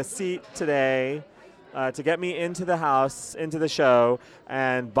give me a seat today to get me into the house, into the show,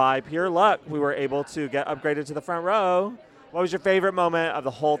 and by pure luck, we were able to get upgraded to the front row. What was your favorite moment of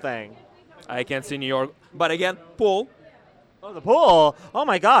the whole thing? I Can't See New York, but again, pool. Oh, the pool. Oh,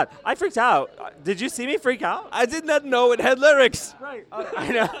 my God. I freaked out. Did you see me freak out? I did not know it had lyrics. Right.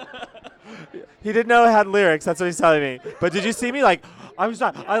 I know. He didn't know it had lyrics. That's what he's telling me. But did you see me? Like, I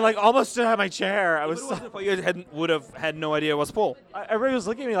like almost stood on my chair. I was. You would have had no idea it was pool. Everybody was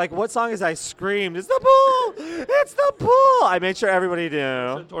looking at me like, what song is I screamed? It's the pool. It's the pool. I made sure everybody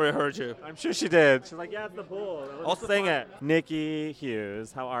knew. Tori heard you. I'm sure she did. She's like, yeah, it's the pool. I'll sing it. Nikki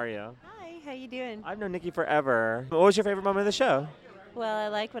Hughes, how are you? How you doing? I've known Nikki forever. What was your favorite moment of the show? Well, I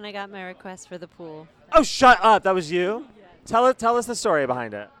like when I got my request for the pool. Oh, shut up. That was you? Yeah. Tell us the story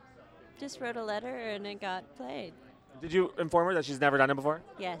behind it. Just wrote a letter and it got played. Did you inform her that she's never done it before?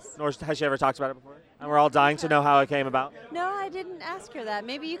 Yes. Nor has she ever talked about it before? And we're all dying to know how it came about? No, I didn't ask her that.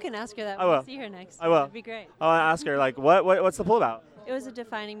 Maybe you can ask her that I when will. you see her next. I will. That'd be great. I want to ask her, like, what's the pool about? It was a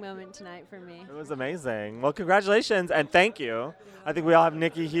defining moment tonight for me. It was amazing. Well, congratulations and thank you. I think we all have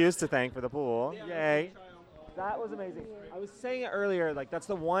Nikki Hughes to thank for the pool. Yay. That was amazing. I was saying it earlier, like that's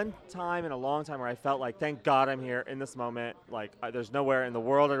the one time in a long time where I felt like, thank God I'm here in this moment. Like there's nowhere in the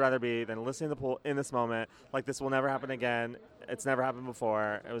world I'd rather be than listening to the pool in this moment. Like this will never happen again. It's never happened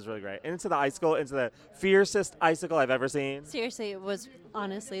before. It was really great. Into the icicle, into the fiercest icicle I've ever seen. Seriously, it was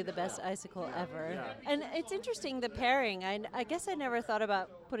honestly the best icicle ever. Yeah. And it's interesting, the pairing. I guess I never thought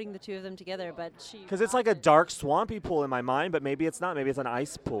about putting the two of them together, but she... Because it's like a dark, swampy pool in my mind, but maybe it's not. Maybe it's an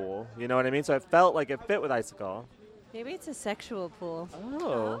ice pool. You know what I mean? So it felt like it fit with icicle. Maybe it's a sexual pool.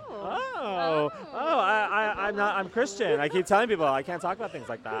 I'm Christian. I keep telling people I can't talk about things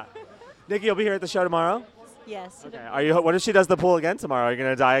like that. Nikki, you'll be here at the show tomorrow? Yes. Okay. Are you? What if she does the pool again tomorrow? Are you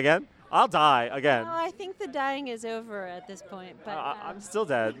gonna die again? I'll die again. No, I think the dying is over at this point. But I'm still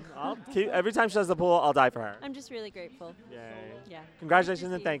dead. Every time she does the pool, I'll die for her. I'm just really grateful. Yay. Yeah.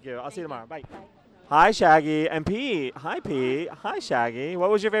 Congratulations and thank you. I'll see you tomorrow. Bye. Hi, Shaggy and Pete. Hi, Pete. Hi, Shaggy.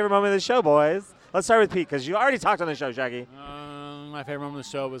 What was your favorite moment of the show, boys? Let's start with Pete because you already talked on the show, Shaggy. My favorite moment of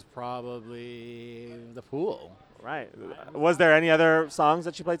the show was probably the pool. Right. Was there any other songs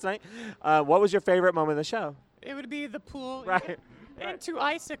that you played tonight? What was your favorite moment of the show? It would be the pool. Right. Into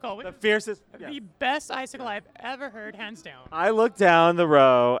Icicle. The fiercest. The best Icicle I've ever heard, hands down. I looked down the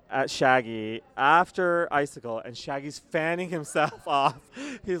row at Shaggy after Icicle, and Shaggy's fanning himself off.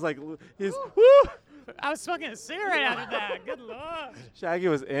 He's like, woo! I was smoking a cigarette after that. Good Lord. Shaggy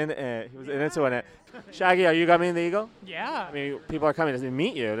was in it. He was in it to win it. Shaggy, are you coming to the Eagle? Yeah. I mean, people are coming to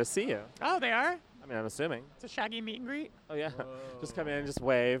meet you, to see you. Oh, they are? I mean, I'm assuming. It's a Shaggy meet and greet. Oh, yeah. Just come in, just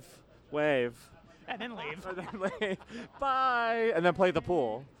wave. And then leave. And then leave. Bye. And then play the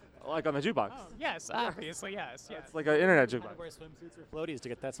pool, like on the jukebox. Oh, yes, obviously, yes. It's like an internet jukebox. Wear swimsuits or floaties to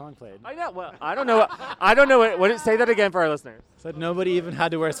get that song played. I know. Well, I don't know. I don't know. Say that again for our listeners. Said nobody even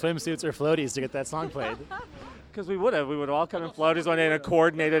had to wear swimsuits or floaties to get that song played. Because we would have. We would all come in floaties one day in a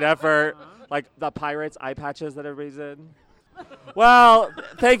coordinated effort, like the Pirates eye patches that everybody's in. Well,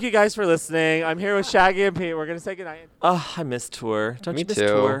 thank you guys for listening. I'm here with Shaggy and Pete. We're going to say goodnight. I miss tour. Don't Me you miss too.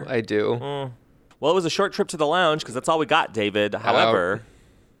 tour? I do. Well, it was a short trip to the lounge because that's all we got, David. However,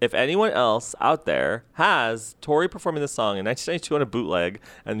 if anyone else out there has Tori performing this song in 1992 on a bootleg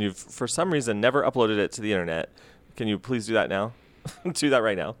and you've, for some reason, never uploaded it to the internet, can you please do that now? Do that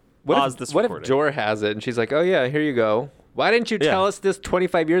right now. Pause this recording. What if Jor has it and she's like, oh, yeah, here you go. Why didn't you tell us this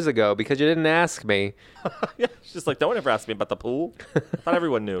 25 years ago? Because you didn't ask me. Yeah, she's just like, no one ever asked me about the pool. I thought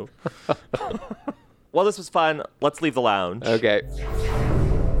everyone knew. Well, this was fun. Let's leave the lounge. Okay.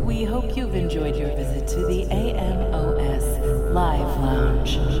 We hope you've enjoyed your visit to the AMOS Live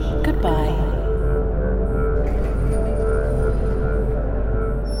Lounge. Goodbye.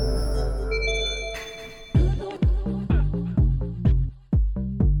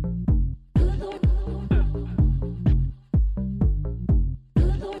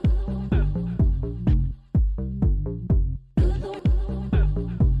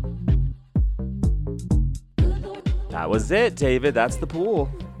 That was it, David. That's the pool.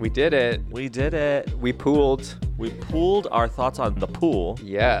 We did it. We did it. We pooled. We pooled our thoughts on the pool.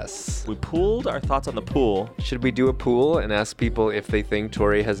 Yes. We pooled our thoughts on the pool. Should we do a pool and ask people if they think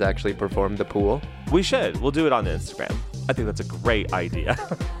Tori has actually performed the pool? We should. We'll do it on Instagram. I think that's a great idea.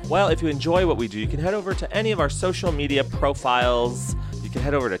 Well, if you enjoy what we do, you can head over to any of our social media profiles. You can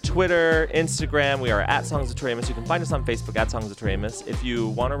head over to Twitter, Instagram. We are at Songs of Tori Amos. You can find us on Facebook at Songs of Tori Amos. If you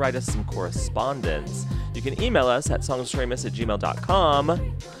want to write us some correspondence, you can email us at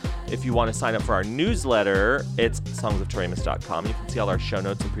songsoftoriamos@gmail.com. If you want to sign up for our newsletter, it's songsoftoriamos.com. You can see all our show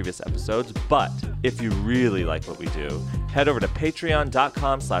notes and previous episodes. But if you really like what we do, head over to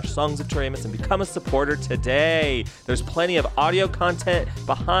patreon.com/songsoftoriamos and become a supporter today. There's plenty of audio content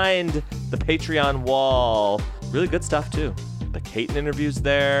behind the Patreon wall. Really good stuff, too. The Caton interview's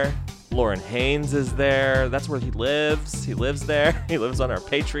there. Lauren Haynes is there. That's where he lives. He lives there. He lives on our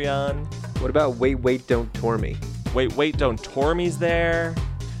Patreon. What about Wait, Don't Tor Me? Wait, Don't Tor Me's there.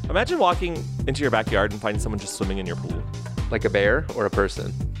 Imagine walking into your backyard and finding someone just swimming in your pool. Like a bear or a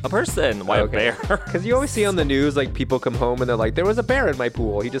person? A person. Why a bear? Because you always see on the news, like, people come home and they're like, there was a bear in my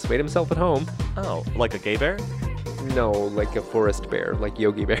pool. He just made himself at home. Oh, like a gay bear? No, like a forest bear, like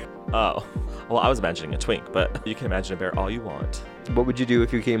Yogi Bear. Oh. Well, I was imagining a twink, but you can imagine a bear all you want. What would you do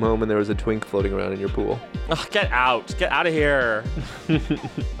if you came home and there was a twink floating around in your pool? Oh, get out. Get out of here.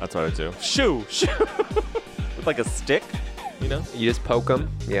 That's what I would do. Shoo. With like a stick, you know? You just poke them?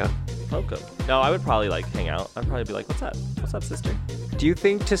 Yeah. Poke them. No, I would probably like hang out. I'd probably be like, what's up? What's up, sister? Do you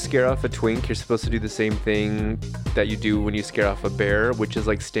think to scare off a twink, you're supposed to do the same thing that you do when you scare off a bear, which is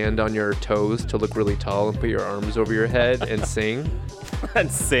like stand on your toes to look really tall and put your arms over your head and sing?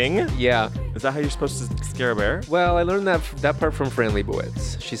 And sing? Yeah. Is that how you're supposed to scare a bear? Well, I learned that part from Fran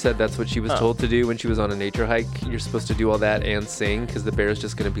Lebowitz. She said that's what she was told to do when she was on a nature hike. You're supposed to do all that and sing because the bear's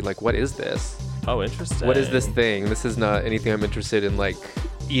just going to be like, what is this? Oh, interesting. What is this thing? This is not anything I'm interested in, like,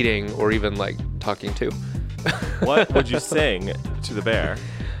 eating or even, like, talking to. What would you sing to the bear?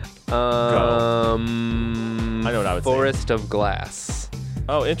 I know what I would Forest of Glass.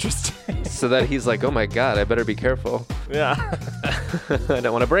 Oh, interesting. So that he's like, oh my God, I better be careful. Yeah. I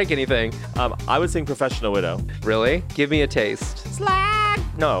don't want to break anything. I would sing Professional Widow. Really? Give me a taste. Slag!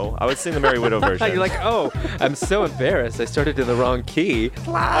 No, I would sing the Merry Widow version. You're like, oh, I'm so embarrassed. I started in the wrong key.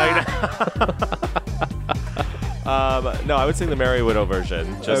 Slag! No, I would sing the Merry Widow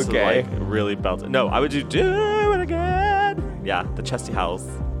version. Just like really belt it. No, I would do it again. Yeah, the Chesty Howells.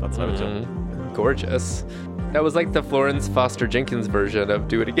 That's what I would do. Gorgeous. That was like the Florence Foster Jenkins version of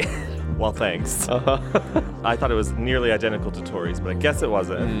Do It Again. Well, thanks. I thought it was nearly identical to Tori's, but I guess it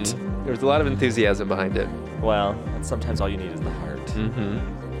wasn't. There was a lot of enthusiasm behind it. Well, sometimes all you need is the heart.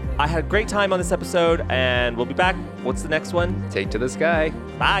 I had a great time on this episode, and we'll be back. What's the next one? Take to the Sky.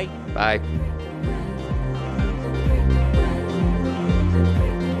 Bye. Bye.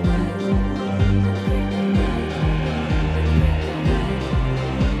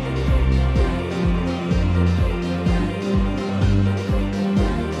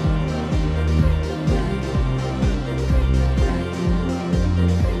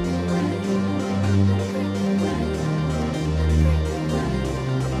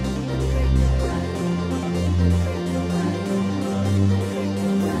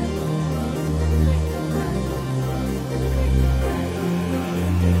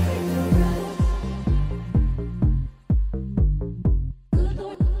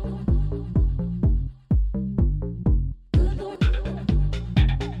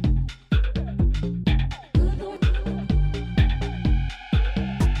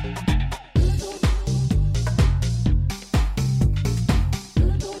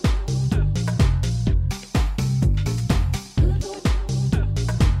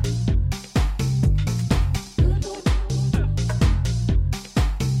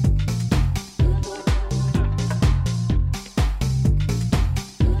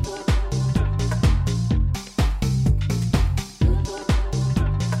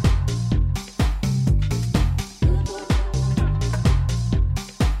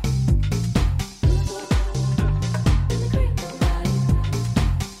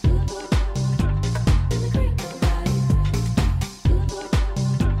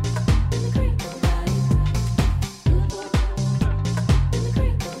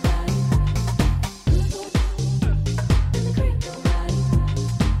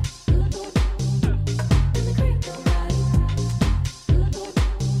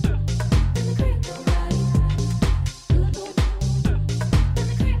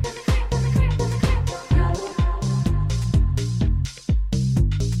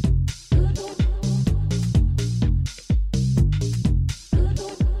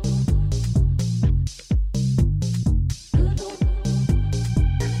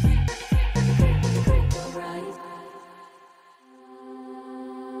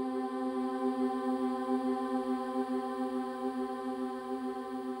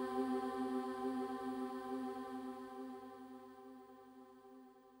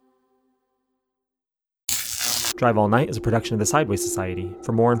 Drive All Night is a production of the Sideways Society.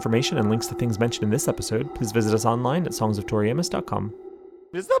 For more information and links to things mentioned in this episode, please visit us online at songsoftoriamos.com.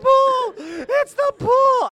 It's the pool! It's the pool!